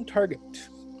 1 target.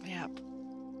 Yep.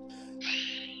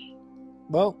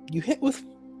 Well, you hit with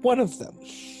one of them.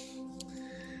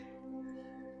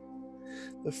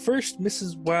 The first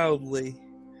misses wildly,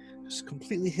 just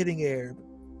completely hitting air.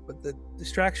 But the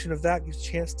distraction of that gives a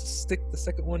chance to stick the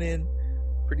second one in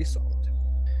pretty solid.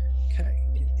 Okay,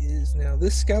 it is now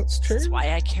this scout's turn. That's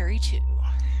why I carry 2. You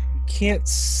can't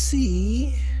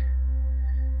see,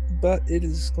 but it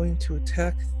is going to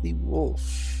attack the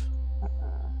wolf.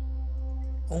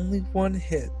 Only 1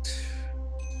 hit.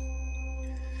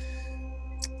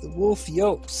 The wolf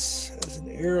yelps as an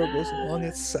arrow goes along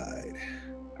its side.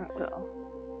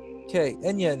 Okay,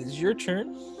 Enya, it is your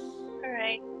turn.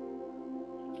 Alright.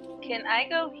 Can I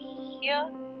go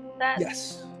heal that?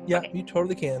 Yes. Yeah, Okay. you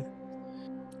totally can.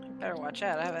 You better watch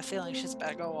out. I have a feeling she's about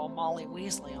to go all Molly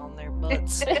Weasley on their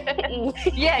butts.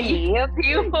 Yeah, Yep.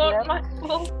 you want Yep. my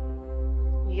wolf?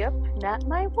 Yep, not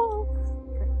my wolf.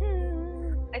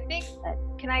 I think. I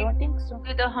Can I don't think so.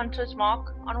 do the hunter's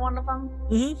mark on one of them?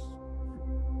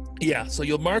 Yeah, so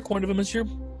you'll mark one of them as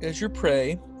your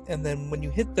prey, and then when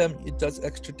you hit them, it does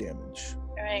extra damage.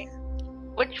 Alright.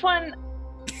 Which one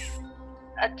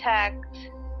attacked?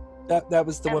 That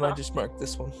was the one I Emma. just marked.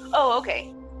 This one. Oh,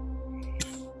 okay.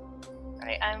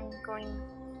 Alright, I'm going.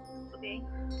 Okay.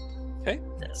 Okay.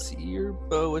 Let's see your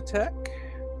bow attack.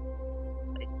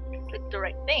 Click the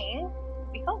right thing.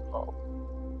 Would be helpful.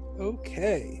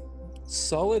 Okay.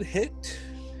 Solid hit.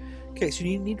 Okay, so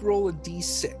you need to roll a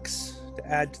d6 to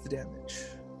add to the damage.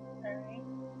 Alright.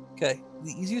 Okay,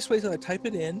 the easiest way is to type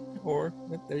it in, or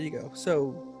there you go.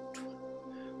 So,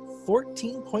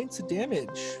 14 points of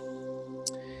damage.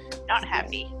 Not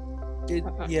happy.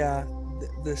 Yeah,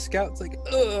 the scout's like,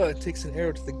 ugh, takes an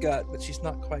arrow to the gut, but she's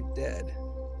not quite dead.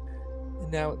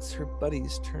 And now it's her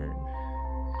buddy's turn.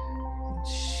 And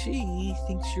she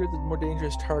thinks you're the more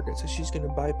dangerous target, so she's going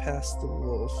to bypass the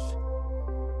wolf.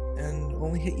 And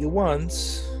only hit you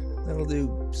once. That'll do.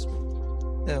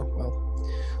 No, well.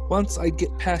 Once I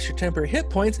get past your temporary hit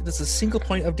points, it does a single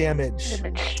point of damage.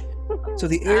 So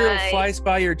the arrow Nice. flies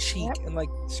by your cheek and like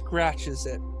scratches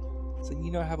it. So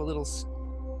you now have a little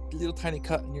tiny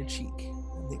cut in your cheek,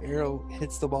 and the arrow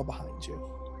hits the wall behind you.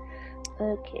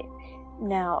 Okay.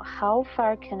 Now, how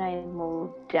far can I move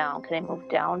down? Can I move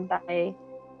down by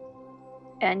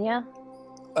Enya?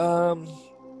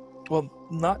 Well,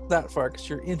 not that far because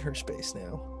you're in her space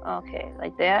now. Okay,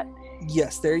 like that?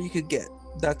 Yes, there you could get.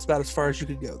 That's about as far as you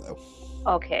could go, though.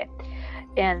 Okay.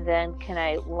 And then can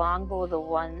I longbow the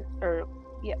one, or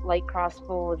light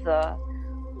crossbow the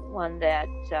one that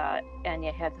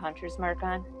Enya had the hunter's mark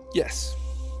on? Yes.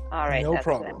 All right. No that's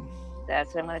problem.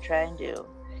 That's what I'm going to try and do.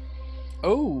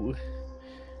 Oh,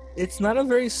 it's not a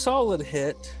very solid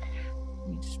hit.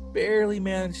 You just barely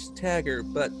managed to tag her,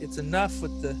 but it's enough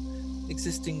with the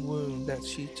existing wound that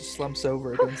she just slumps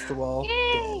over against the wall.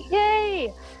 Yay!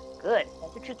 Yay! Good.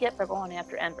 That's what you get for going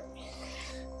after Ember.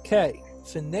 Okay,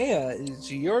 Finea, it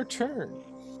is your turn.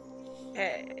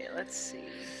 Okay, let's see.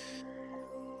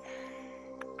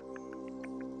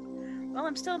 Well,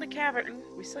 I'm still in the cavern.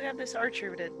 We still have this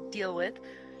archer to deal with.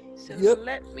 So Yep.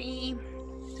 let me,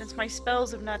 since my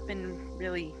spells have not been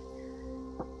really,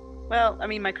 well, I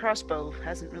mean, my crossbow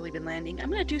hasn't really been landing. I'm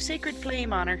going to do Sacred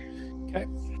Flame on her. Okay.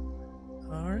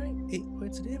 Alright, 8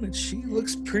 points of damage. She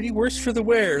looks pretty worse for the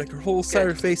wear. Like her whole side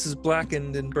of her face is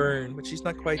blackened and burned, but she's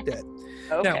not quite dead.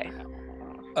 Okay.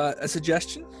 A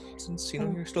suggestion, since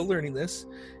you're still learning this,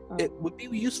 it would be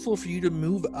useful for you to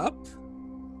move up,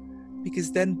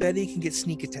 because then Betty can get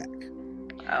sneak attack.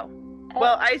 Oh.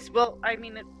 Well, I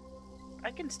mean,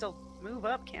 I can still move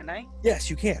up, can't I? Yes,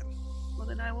 you can. Well,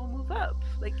 then I will move up.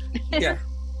 Like, Yeah.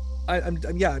 I'm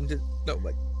just, no,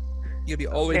 like, you'll be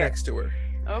all the way Fair. next to her.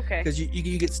 okay. Because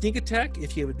you get sneak attack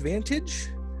if you have advantage,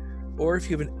 or if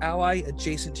you have an ally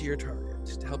adjacent to your target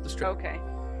to help distract. Okay.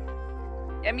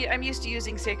 I'm used to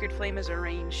using Sacred Flame as a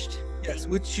ranged. Yes,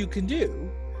 thing. which you can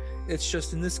do. It's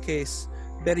just in this case,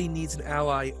 Betty needs an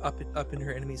ally up in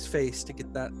her enemy's face to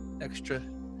get that extra.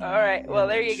 All right. Well,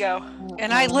 there you go.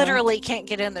 And I literally can't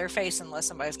get in their face unless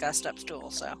somebody's got a step stool,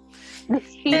 so.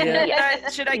 Yeah.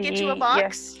 Should I get you a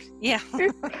box? Yeah.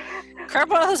 Grab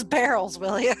one of those barrels,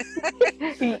 will you?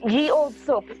 Ye old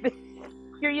soap.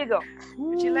 Here you go.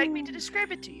 Would you like me to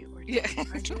describe it to you? Or Yeah.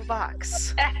 find you a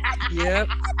box? Yep.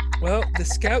 Well, the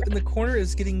scout in the corner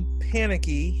is getting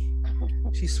panicky.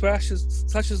 She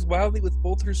slashes wildly with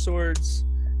both her swords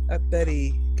at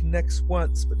Betty. Connects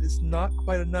once, but is not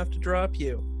quite enough to drop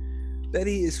you.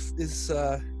 Betty is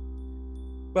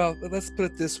well, let's put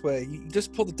it this way. You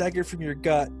just pull the dagger from your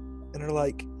gut and are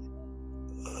like,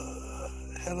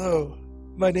 hello,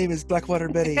 my name is Blackwater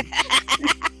Betty.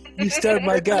 You stabbed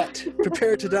my gut.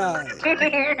 Prepare to die.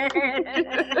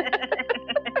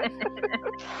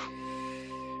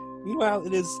 Meanwhile,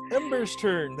 it is Ember's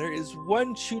turn. There is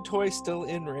one chew toy still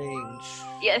in range.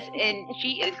 Yes, and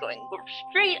she is going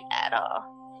straight at her.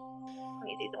 Let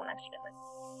me see the one extra.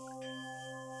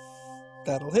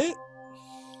 That'll hit.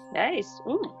 Nice.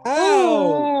 Ooh. Ow!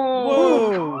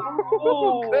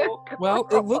 Whoa! Good. Well,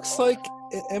 it looks like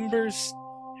Ember's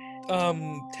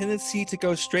tendency to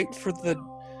go straight for the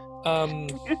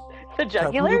The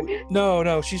jugular?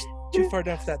 No, she's too far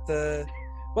down for that.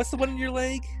 What's the one in your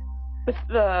leg? With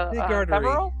the Big artery.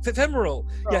 femoral? Femoral.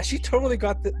 Yeah, Oh. she totally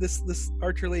got this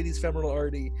archer lady's femoral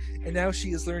already, and now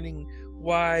she is learning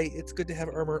why it's good to have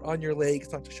armor on your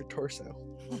legs, not just your torso.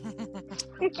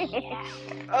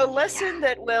 A lesson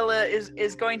that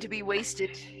is going to be wasted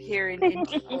here in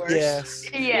course. Yes.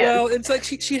 Yes. Well, it's like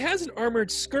she has an armored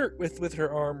skirt with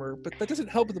her armor, but that doesn't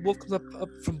help when the wolf comes up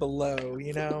from below,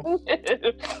 you know?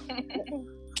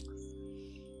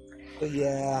 But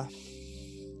yeah.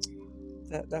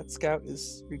 That scout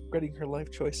is regretting her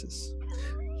life choices.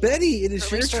 Betty, it is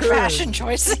At your least her turn. fashion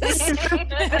choices.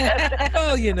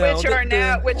 Well, you know,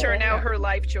 Which are now her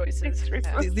life choices.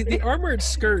 the armored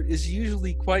skirt is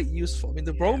usually quite useful. I mean,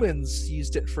 the Romans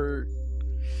used it for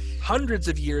hundreds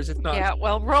of years, if not. Yeah,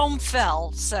 well, Rome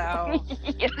fell, so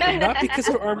Not because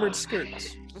of armored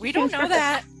skirts. we don't know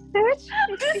that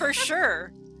for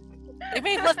sure. They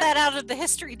may have left that out of the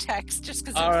history text just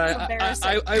because All it's right,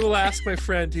 embarrassing. I will ask my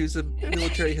friend who's a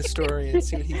military historian,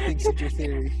 see what he thinks of your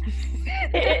theory.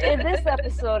 In this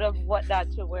episode of What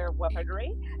Not to Wear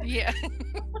Weaponry. Yeah.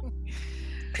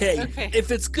 Hey, Okay.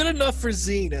 if it's good enough for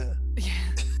Xena. Yeah.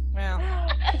 Well,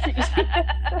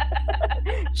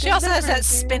 she also has that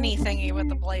spinny thingy with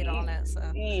the blade on it, so.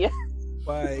 Yeah.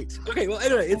 Right. Okay, well,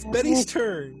 anyway, it's Betty's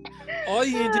turn. All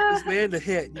you need to do is land a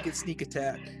hit, and you can sneak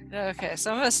attack. Okay,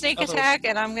 so I'm gonna sneak Uh-oh. attack,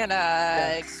 and I'm gonna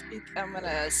Yes.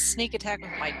 sneak attack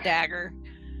with my dagger.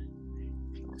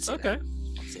 Let's see Okay. that.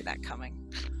 Let's see that coming.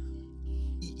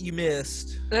 You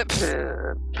missed. What?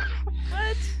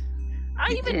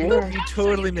 I even You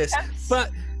totally missed.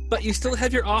 But you still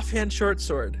have your offhand short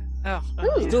sword. Oh.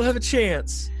 You still have a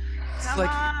chance. It's Come like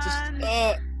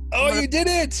on. oh, you did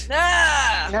it!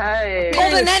 Ah! Nice.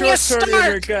 Hold And it, a then short you sword in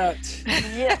your start. gut.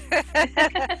 Yeah.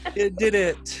 It did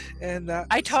it, and that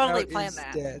I totally scout planned is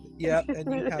that. Dead. Yep,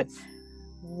 and you have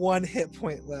one hit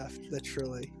point left,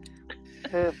 literally.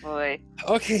 Oh boy.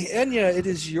 Okay, Enya, it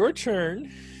is your turn.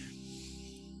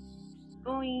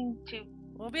 Going to.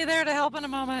 We'll be there to help in a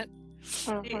moment.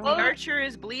 The Well, archer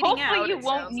is bleeding Hopefully out. you it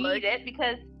won't sounds need like. it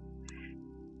because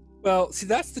Well, see,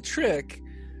 that's the trick.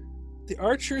 The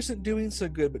archer isn't doing so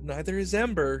good, but neither is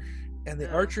Ember, and the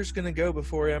Yeah. archer's going to go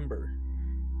before Ember.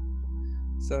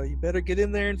 So you better get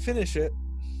in there and finish it.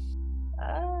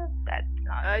 that's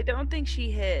not. I don't think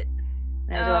she hit.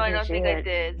 No, I don't think I she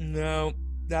did. No,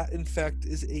 that in fact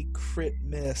is a crit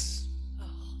miss.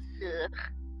 Ugh.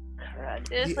 Crud.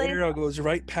 The Seriously? arrow goes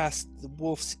right past the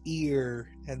wolf's ear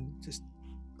and just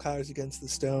clatters against the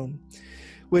stone,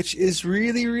 which is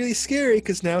really, really scary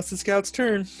because now it's the scout's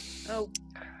turn. Oh,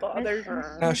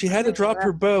 bother. Now she had to drop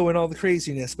her bow and all the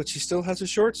craziness, but she still has a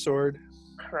short sword.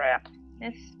 Crap.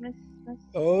 Miss.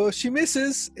 Oh, she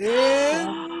misses,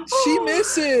 and she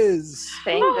misses.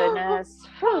 Thank goodness.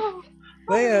 Whew.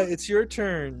 Leia, it's your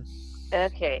turn.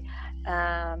 Okay.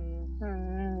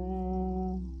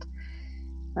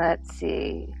 Let's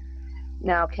see.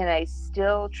 Now, can I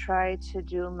still try to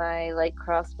do my light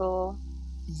crossbow?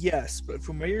 Yes, but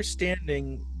from where you're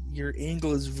standing, your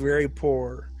angle is very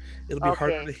poor. It'll be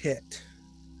harder Okay. to hit.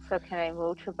 So can I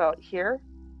move to about here?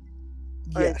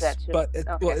 Or is Yes, that too- but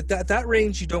well, okay. at that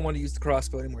range, you don't want to use the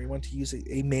crossbow anymore. You want to use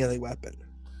a melee weapon.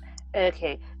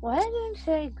 Okay. Why don't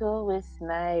I go with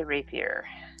my rapier?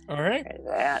 All right. There's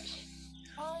that.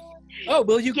 Oh,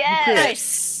 well, you Yes! crit.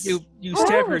 Nice. You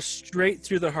stab her straight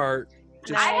through the heart.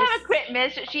 Just, I have a crit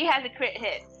miss. She has a crit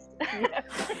hit.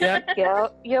 yeah.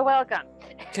 You're welcome.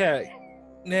 Okay.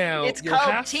 Now It's you'll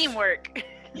called have, teamwork.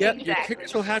 Yep. Your Exactly.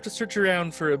 characters will have to search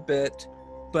around for a bit,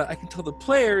 but I can tell the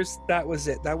players that was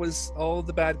it. That was all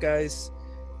the bad guys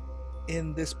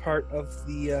in this part of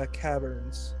the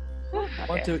caverns.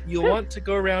 You'll want to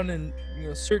go around and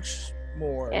search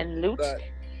more And loot. but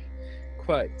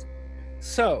quite.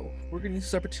 So we're going to use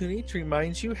this opportunity to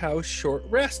remind you how short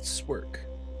rests work,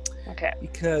 Okay.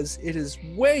 because it is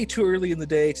way too early in the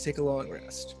day to take a long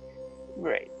rest.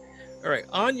 Right. All right,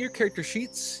 on your character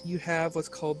sheets, you have what's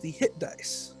called the hit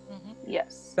dice.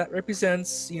 Yes. That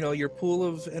represents, your pool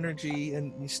of energy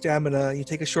and stamina. You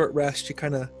take a short rest, you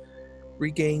kind of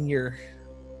regain your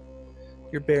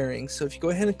bearings. So if you go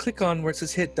ahead and click on where it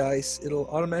says hit dice, it'll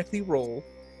automatically roll.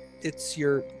 It's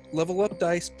your level up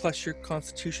dice plus your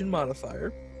constitution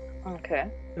modifier.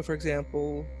 Okay. So for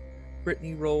example,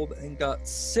 Brittany rolled and got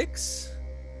 6.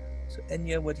 So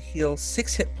Enya would heal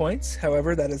 6 hit points.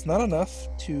 However, that is not enough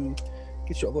to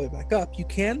get you all the way back up. You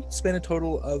can spend a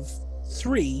total of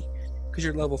 3 because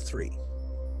you're level 3.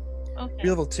 Okay.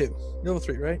 You're level 2. You're level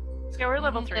 3, right? Yeah, we're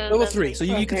level 3. Level 3. So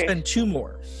you can Okay. spend 2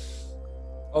 more.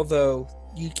 Although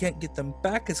you can't get them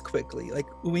back as quickly. Like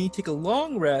when you take a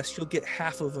long rest, you'll get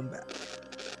half of them back.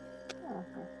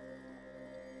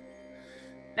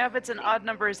 Now, if it's an odd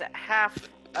number, is it half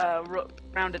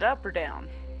rounded up or down?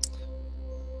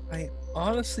 I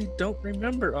honestly don't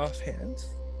remember offhand.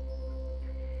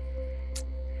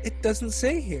 It doesn't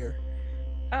say here.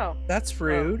 Oh. That's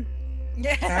rude.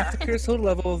 Yeah. Half the character's total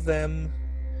level of them.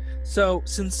 So,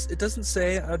 since it doesn't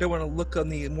say, I don't want to look on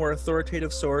the more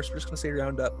authoritative source. We're just going to say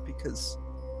round up because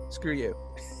screw you.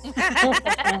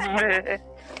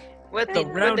 What The the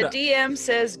roundup. DM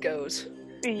says goes.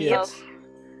 Yes.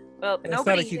 Well, And it's not a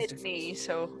nobody huge hit difference. me,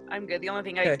 so I'm good. The only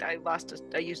thing Okay.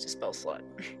 I used a spell slot.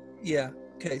 Yeah.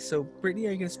 Okay, so Brittany,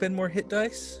 are you going to spend more hit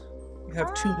dice? You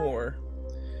have 2 more.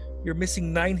 You're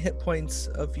missing 9 hit points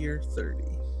of your 30.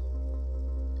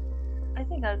 I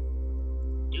think I'll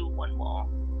do one more.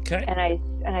 Okay. And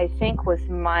I think with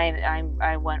mine,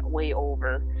 I went way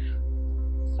over,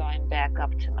 so I'm back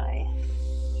up to my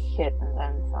hit and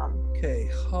then some. Okay,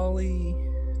 Holly.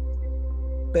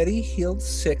 Betty healed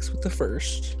 6 with the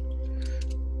first,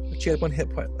 but she had 1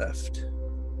 hit point left.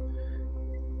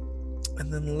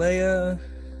 And then Leia.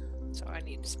 So I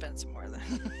need to spend some more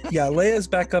then. Yeah, Leia's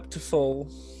back up to full.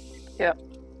 Yep.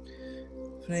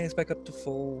 Finnea's back up to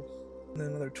full. And then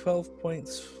another 12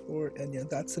 points for Enya.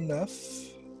 That's enough.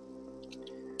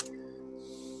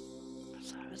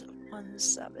 So I was at 1,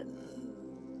 7,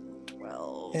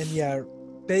 12. And yeah,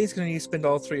 Betty's going to need to spend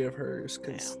all 3 of hers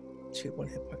because she had 1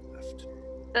 hit point left.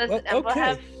 Does Well, Ember okay.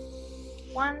 have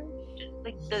one?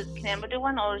 Like, can Ember do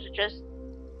one, or is it just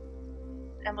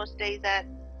Ember stays at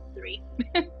 3?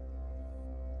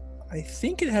 I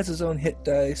think it has its own hit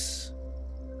dice.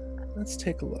 Let's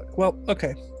take a look. Well,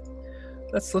 okay.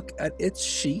 Let's look at its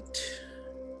sheet.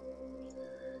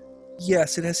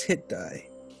 Yes, it has hit die.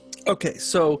 Okay,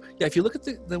 so yeah, if you look at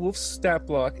the wolf's stat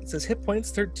block, it says hit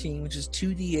points 13, which is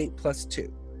 2d8 plus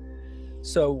 2.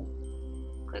 So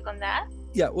Click on that.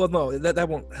 yeah, well no, that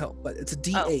won't help, but it's a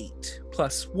d8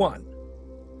 plus 1.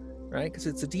 Right? Because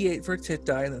it's a d8 for its hit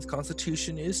die, and its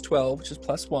constitution is 12, which is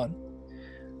plus 1.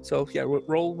 So yeah,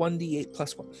 roll 1d8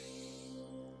 plus 1.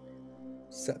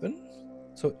 7.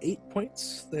 So 8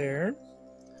 points there.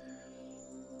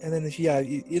 And then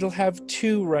it'll have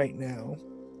 2 right now.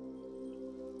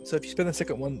 So if you spend the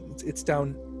second one, it's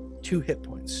down 2 hit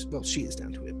points. Well, she is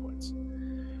down 2 hit points.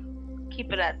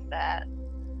 Keep it at that.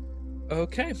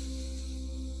 Okay.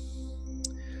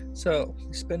 So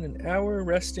you spend an hour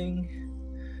resting.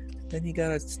 Then you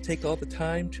gotta take all the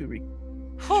time to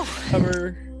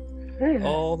recover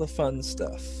all the fun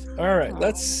stuff. All right,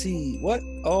 let's see. What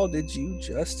all did you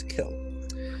just kill?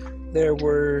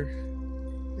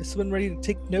 Is someone ready to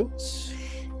take notes?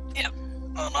 Yep.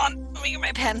 Hold on. Let me get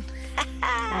my pen.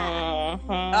 Mhm.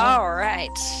 All right.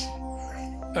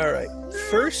 All right.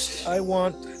 First, I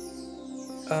want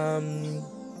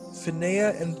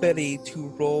Finea and Betty to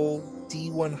roll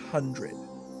D100.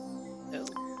 Your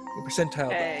percentile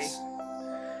dice.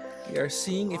 We are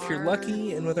seeing if you're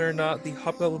lucky and whether or not the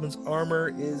hobgoblin's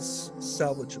armor is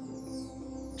salvageable.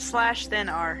 / then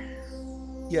R.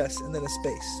 Yes, and then a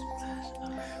space.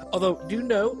 Although, do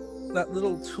note that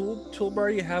little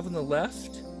toolbar you have on the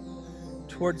left,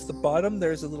 towards the bottom,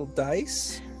 there's a little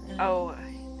dice, Oh,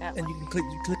 that and you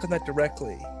click on that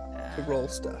directly to roll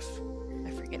stuff.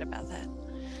 I forget about that.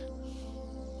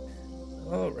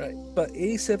 All right, but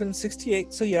 87,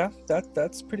 68. So yeah,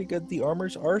 that's pretty good. The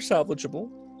armors are salvageable.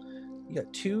 You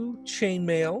got 2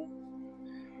 chainmail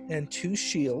and 2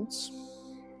 shields,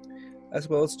 as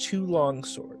well as 2 long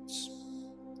swords.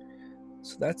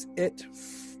 So that's it.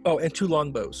 Oh, and 2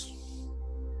 longbows.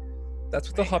 That's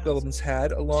what the hobgoblins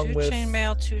had, along 2 with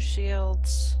chainmail, 2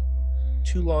 shields,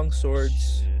 2 long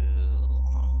swords, 2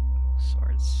 long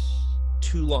swords,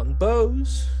 2 long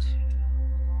bows,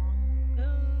 2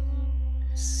 long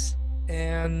bows.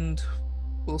 and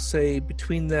we'll say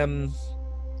between them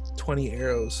 20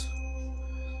 arrows.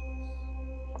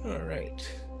 All right.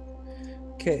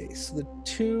 Okay, so the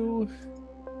 2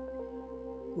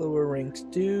 lower ranked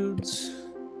dudes,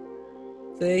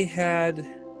 they had,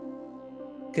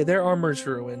 okay, their armor's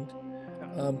ruined.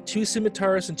 2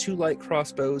 scimitars and 2 light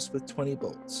crossbows with 20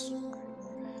 bolts.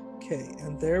 Okay,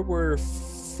 and there were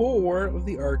 4 of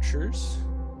the archers.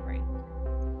 Right.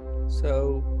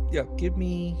 So, yeah,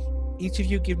 each of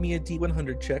you give me a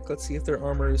D100 check. Let's see if their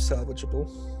armor is salvageable.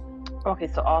 Okay,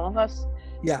 so all of us?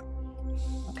 Yeah.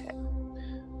 Okay.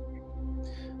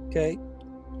 Okay.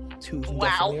 2 of them Wow.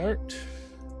 definitely aren't.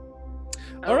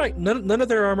 All right, none of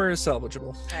their armor is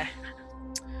salvageable.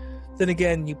 Then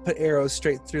again, you put arrows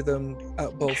straight through them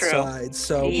out both True. sides,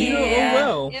 so Yeah.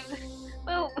 oh well.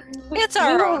 Well, It's We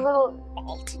our were a own little.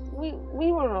 fault. We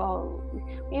were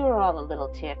all a little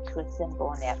ticked with them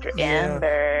going after Yeah.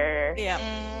 Ember. Yeah.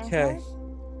 Okay.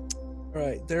 All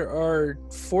right, there are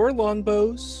 4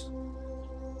 longbows,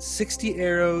 60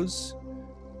 arrows,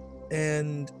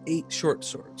 and 8 short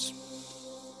swords.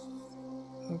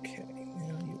 Okay,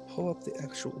 now you pull up the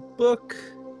actual book.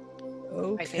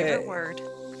 Okay. My favorite word.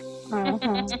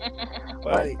 Mhm.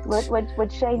 Right.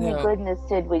 What shiny Now- goodness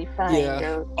did we find?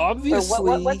 Yeah. Or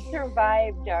Obviously. what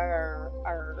survived our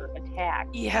attack?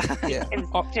 Yeah. Yeah. And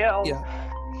still. Yeah.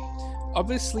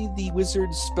 Obviously, the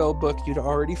wizard's spell book you'd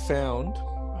already found.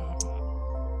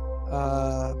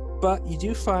 But you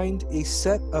do find a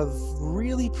set of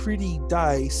really pretty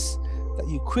dice that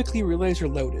you quickly realize are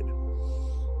loaded.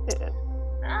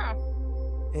 oh.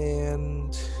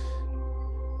 And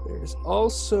there's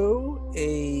also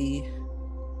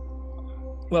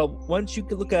once you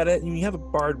can look at it, and you have a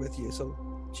bard with you, so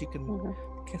she can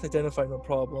can't identify, no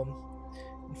problem.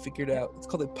 You figure it out. It's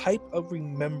called a pipe of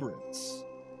remembrance.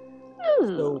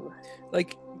 So,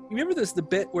 like, you remember the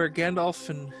bit where Gandalf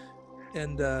and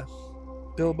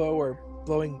Bilbo are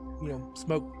blowing,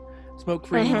 smoke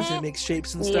rings and makes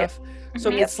shapes and Yep. stuff. So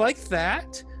it's like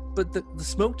that, but the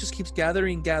smoke just keeps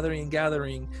gathering,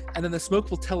 and then the smoke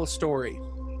will tell a story.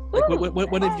 Like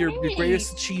one of your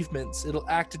greatest achievements, it'll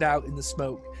act it out in the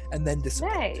smoke and then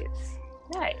dissipate.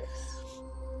 Nice.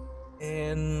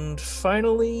 And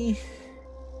finally,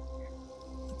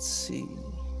 let's see.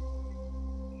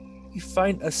 You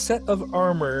find a set of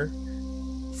armor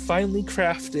finely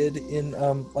crafted in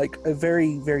like a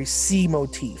very, very sea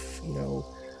motif.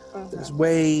 There's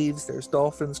waves, there's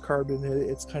dolphins carved in it.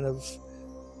 It's kind of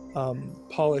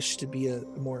polished to be a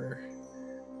more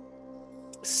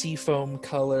seafoam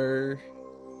color.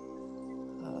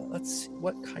 Let's see,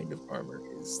 what kind of armor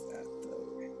is that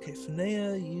though? Okay,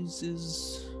 Finea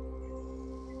uses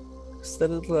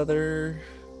studded leather.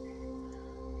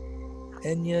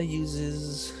 Enya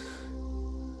uses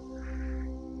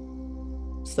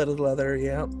studded leather,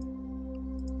 yeah.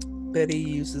 Betty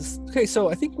uses... Okay, so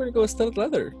I think we're gonna go with studded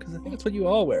leather, because I think that's what you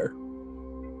all wear.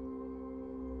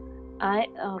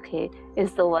 Okay.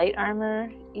 Is the light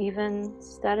armor even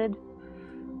studded?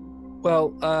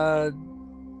 Well,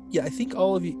 yeah, I think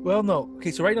all of you... Well, no.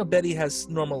 Okay, so right now Betty has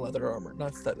normal leather armor,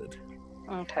 not studded.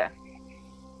 Okay.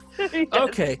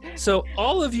 Okay, so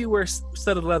all of you wear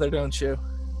studded leather, don't you?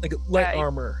 Like light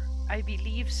armor. I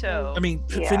believe so. I mean,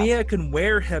 Yeah. Finea can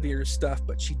wear heavier stuff,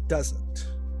 but she doesn't.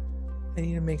 I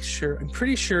need to make sure. I'm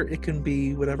pretty sure it can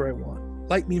be whatever I want.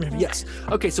 Light, medium, heavy. Yes.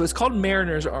 Okay, so it's called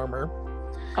Mariner's Armor.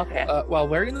 Okay. While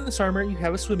wearing this armor, you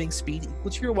have a swimming speed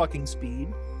equal to your walking speed.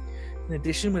 In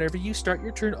addition, whenever you start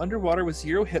your turn underwater with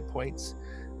 0 hit points,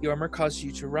 the armor causes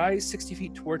you to rise 60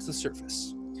 feet towards the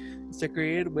surface. It's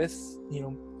decorated with,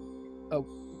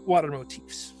 water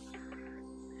motifs.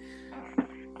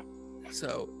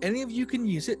 So, any of you can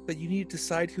use it, but you need to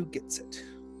decide who gets it.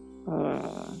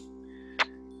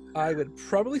 I would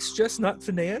probably suggest not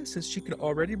Finea, since she can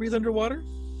already breathe underwater.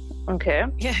 Okay.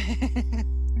 Yeah.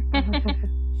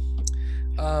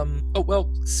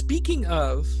 Speaking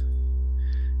of,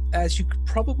 as you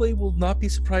probably will not be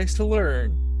surprised to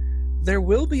learn, there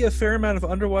will be a fair amount of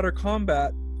underwater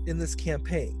combat in this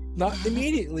campaign. Not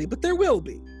immediately, but there will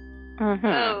be. Mhm.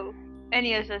 Oh,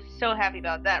 Ennia's is so happy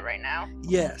about that right now.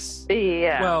 Yes.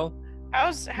 Yeah. Well,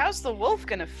 How's the wolf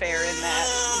gonna fare in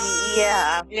that?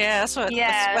 Yeah. Yeah, that's what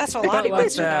Yeah. that's what a I lot don't of like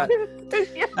wants to know.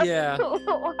 that. Yeah.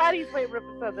 Lottie's favorite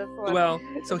on this one. Well,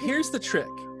 so here's the trick.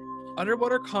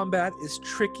 Underwater combat is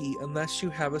tricky unless you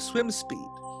have a swim speed,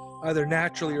 either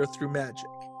naturally or through magic.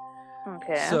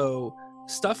 Okay. So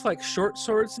stuff like short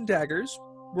swords and daggers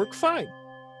work fine.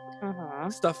 Mm-hmm.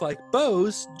 Stuff like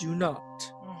bows do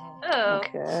not. Oh.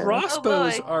 Okay.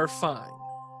 Crossbows boy. are fine.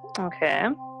 Okay.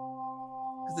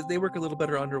 Because they work a little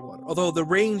better underwater. Although the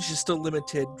range is still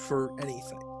limited for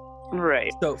anything.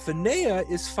 Right. So Finea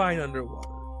is fine underwater.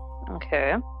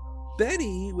 Okay.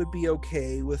 Betty would be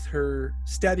okay with her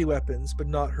stabby weapons, but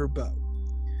not her bow.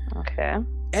 Okay.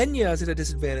 Enya is at a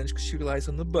disadvantage because she relies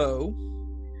on the bow.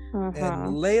 Mm-hmm.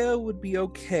 And Leia would be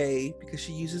okay because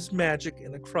she uses magic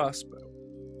and a crossbow.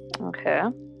 Okay.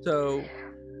 So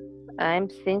I'm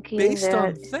thinking based that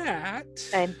on that,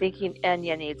 I'm thinking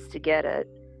Enya needs to get it.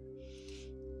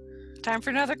 Time for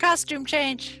another costume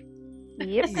change.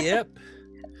 Yep. yep.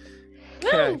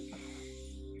 Okay.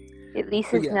 At least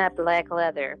Oh, it's yeah. not black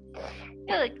leather.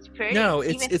 It looks pretty. No,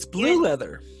 it's blue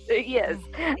leather. Yes.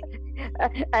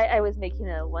 I was making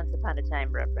a Once Upon a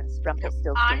Time reference.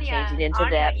 Rumpelstiltskin Anya, changing into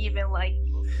Anya that. even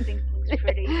thinks it looks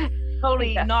pretty.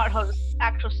 Totally Yeah. not her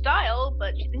actual style,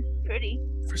 but she thinks it's pretty.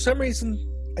 For some reason,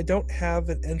 I don't have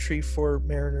an entry for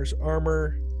Mariner's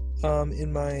armor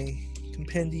in my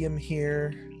compendium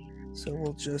here. So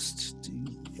we'll just do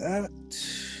that.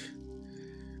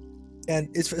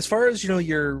 And as far as,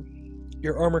 your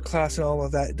armor class and all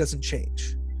of that, it doesn't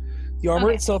change. The armor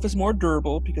Okay. itself is more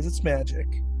durable because it's magic.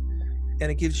 And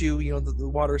it gives you, the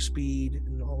water speed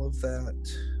and all of that.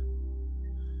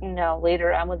 Now,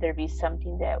 later on, would there be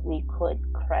something that we could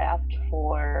craft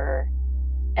for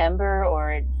Ember,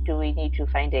 or do we need to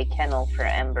find a kennel for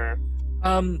Ember?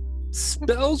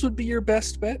 Spells would be your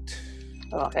best bet.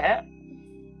 Okay.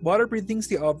 Water breathing's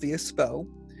the obvious spell.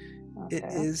 It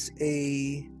Okay. is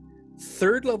a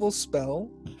 3rd level spell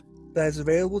that is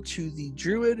available to the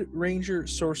druid, ranger,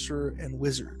 sorcerer, and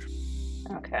wizard.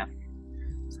 Okay.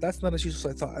 So that's not as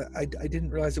useful as I thought. I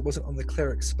didn't realize it wasn't on the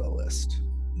cleric spell list.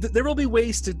 There will be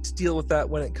ways to deal with that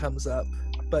when it comes up,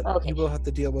 but Okay. you will have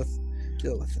to deal with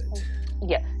it.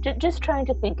 Yeah. Just trying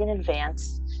to think in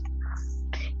advance.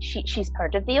 She's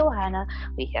part of the Ohana.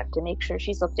 We have to make sure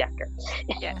she's looked after.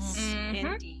 Yes,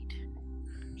 Mhm. indeed.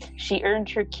 She earned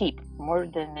her keep more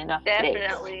than enough today.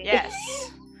 Definitely.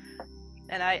 Yes.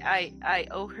 And I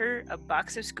owe her a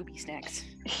box of Scooby snacks.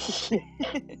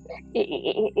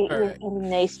 Alright. A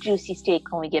nice juicy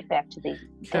steak when we get back to the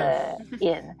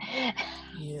inn.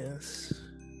 Yes.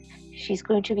 She's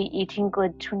going to be eating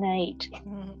good tonight.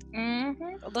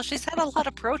 Mm-hmm. Although she's had a lot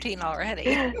of protein already.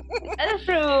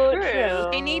 True.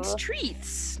 She needs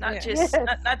treats, not Yeah. just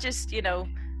not just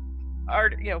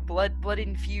blood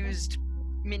infused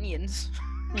minions.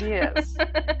 Yes.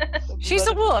 She's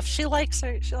a wolf. She likes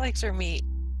her meat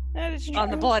That is true. on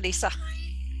the bloody side.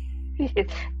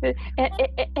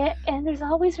 and there's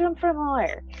always room for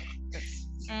more.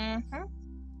 Mm-hmm.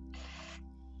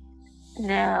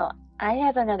 Now, I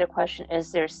have another question.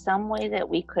 Is there some way that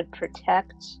we could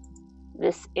protect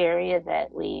this area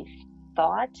that we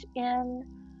thought in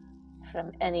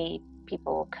from any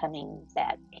people coming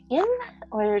back in?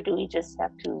 Or do we just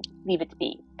have to leave it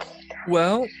be?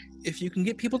 Well, if you can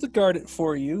get people to guard it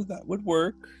for you, that would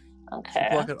work. Okay.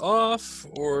 Block it off,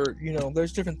 or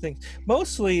there's different things.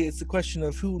 Mostly it's a question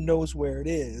of who knows where it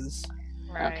is,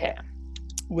 Okay.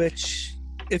 which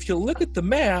if you look at the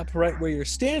map right where you're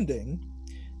standing,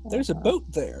 there's a boat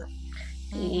there.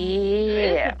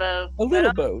 Yeah. A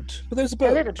little boat, but there's a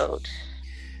boat. A little boat.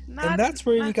 And that's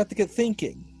where you not- got to get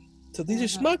thinking. So these are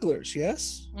Mhm. smugglers,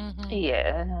 yes? Mhm.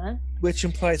 Yeah. Which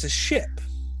implies a ship,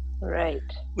 Right.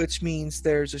 which means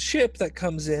there's a ship that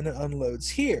comes in and unloads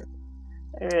here.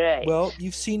 Right. Well,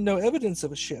 you've seen no evidence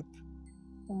of a ship,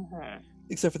 Mhm.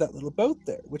 except for that little boat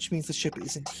there, which means the ship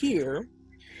isn't here,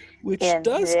 which And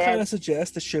does that- kind of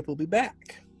suggest the ship will be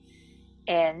back.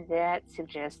 And that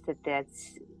suggests that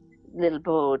little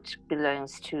boat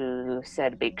belongs to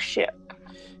said big ship.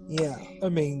 Yeah, I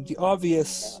mean, the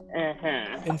obvious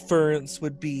Mm-hmm. inference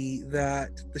would be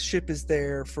that the ship is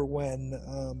there for when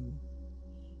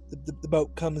the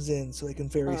boat comes in so they can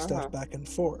ferry stuff back and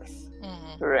forth.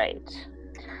 Mhm. Right.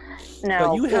 Now,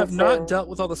 But you have is not there- dealt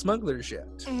with all the smugglers yet.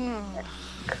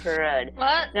 Crud.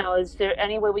 What? Now, is there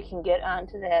any way we can get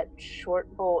onto that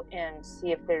short boat and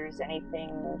see if there's anything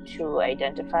to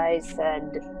identify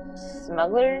said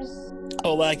smugglers?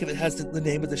 Oh, like if it has the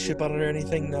name of the ship on it or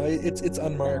anything? No, it's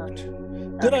unmarked.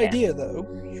 Good Okay. idea, though.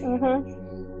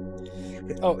 Mm-hmm.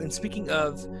 Okay. Oh, and speaking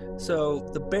of, so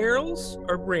the barrels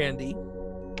are brandy,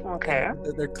 Okay.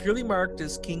 And they're clearly marked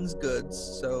as king's goods,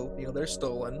 so they're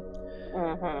stolen.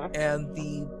 Mm-hmm. And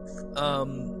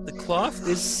the cloth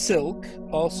is silk,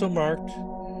 also marked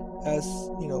as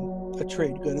a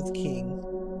trade good of the king.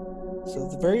 So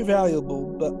it's very valuable,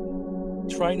 but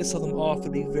trying to sell them off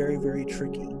would be very, very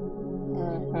tricky.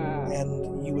 Mm-hmm.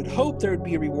 And you would hope there would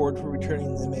be a reward for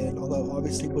returning them in, although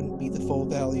obviously it wouldn't be the full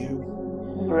value.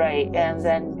 Right, and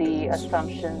then the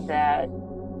assumption that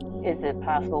is it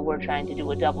possible we're trying to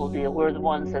do a double deal? We're the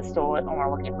ones that stole it and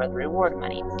we're looking for the reward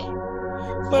money.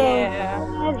 Well,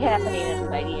 That happening is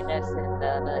mightiness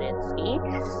in speak.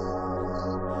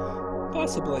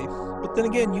 possibly. But then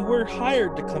again, you were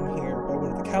hired to come here by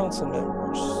one of the council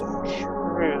members. So.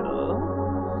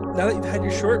 True. Now that you've had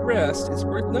your short rest, it's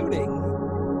worth noting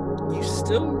there's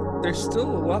still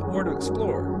a lot more to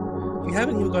explore. You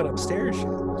haven't even gone upstairs yet.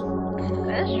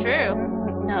 That's true.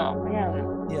 No, we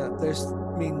haven't. Yeah,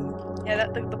 Yeah,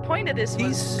 the point of this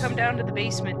was come down to the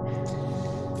basement.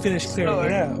 Finish clearing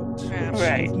it out. Yeah. Which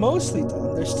Right. you've mostly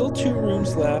done. There's still 2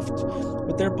 rooms left,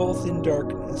 but they're both in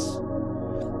darkness.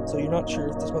 So you're not sure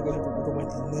if the smugglers ever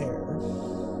went in there.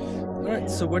 Alright,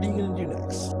 so what are you going to do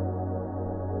next?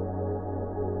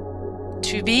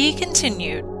 To be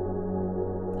continued.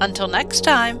 Until next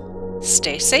time,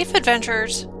 stay safe,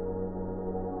 adventurers.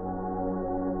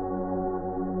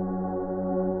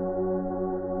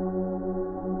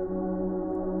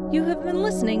 You have been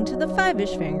listening to the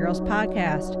Five-ish Fangirls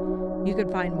podcast. You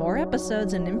can find more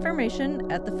episodes and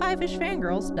information at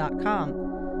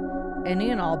thefivishfangirls.com.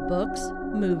 Any and all books,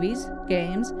 movies,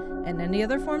 games, and any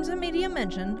other forms of media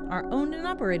mentioned are owned and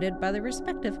operated by the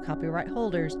respective copyright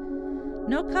holders.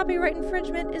 No copyright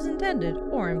infringement is intended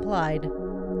or implied.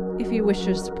 If you wish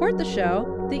to support the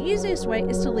show, the easiest way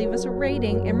is to leave us a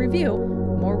rating and review.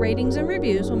 More ratings and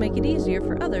reviews will make it easier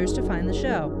for others to find the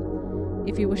show.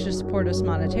 If you wish to support us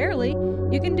monetarily,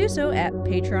 you can do so at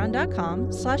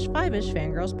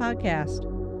patreon.com/5ishfangirlspodcast.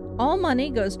 All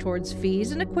money goes towards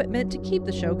fees and equipment to keep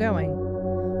the show going.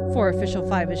 For official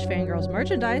Five-ish Fangirls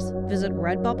merchandise, visit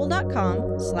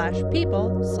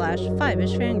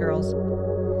redbubble.com/people/5ishfangirls.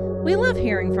 We love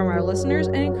hearing from our listeners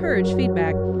and encourage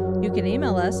feedback. You can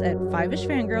email us at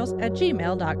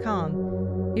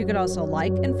fiveishfangirls@gmail.com. You can also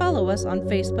like and follow us on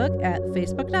Facebook at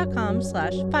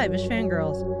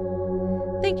facebook.com/5ishfangirls.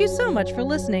 Thank you so much for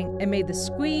listening, and may the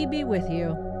squee be with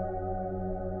you.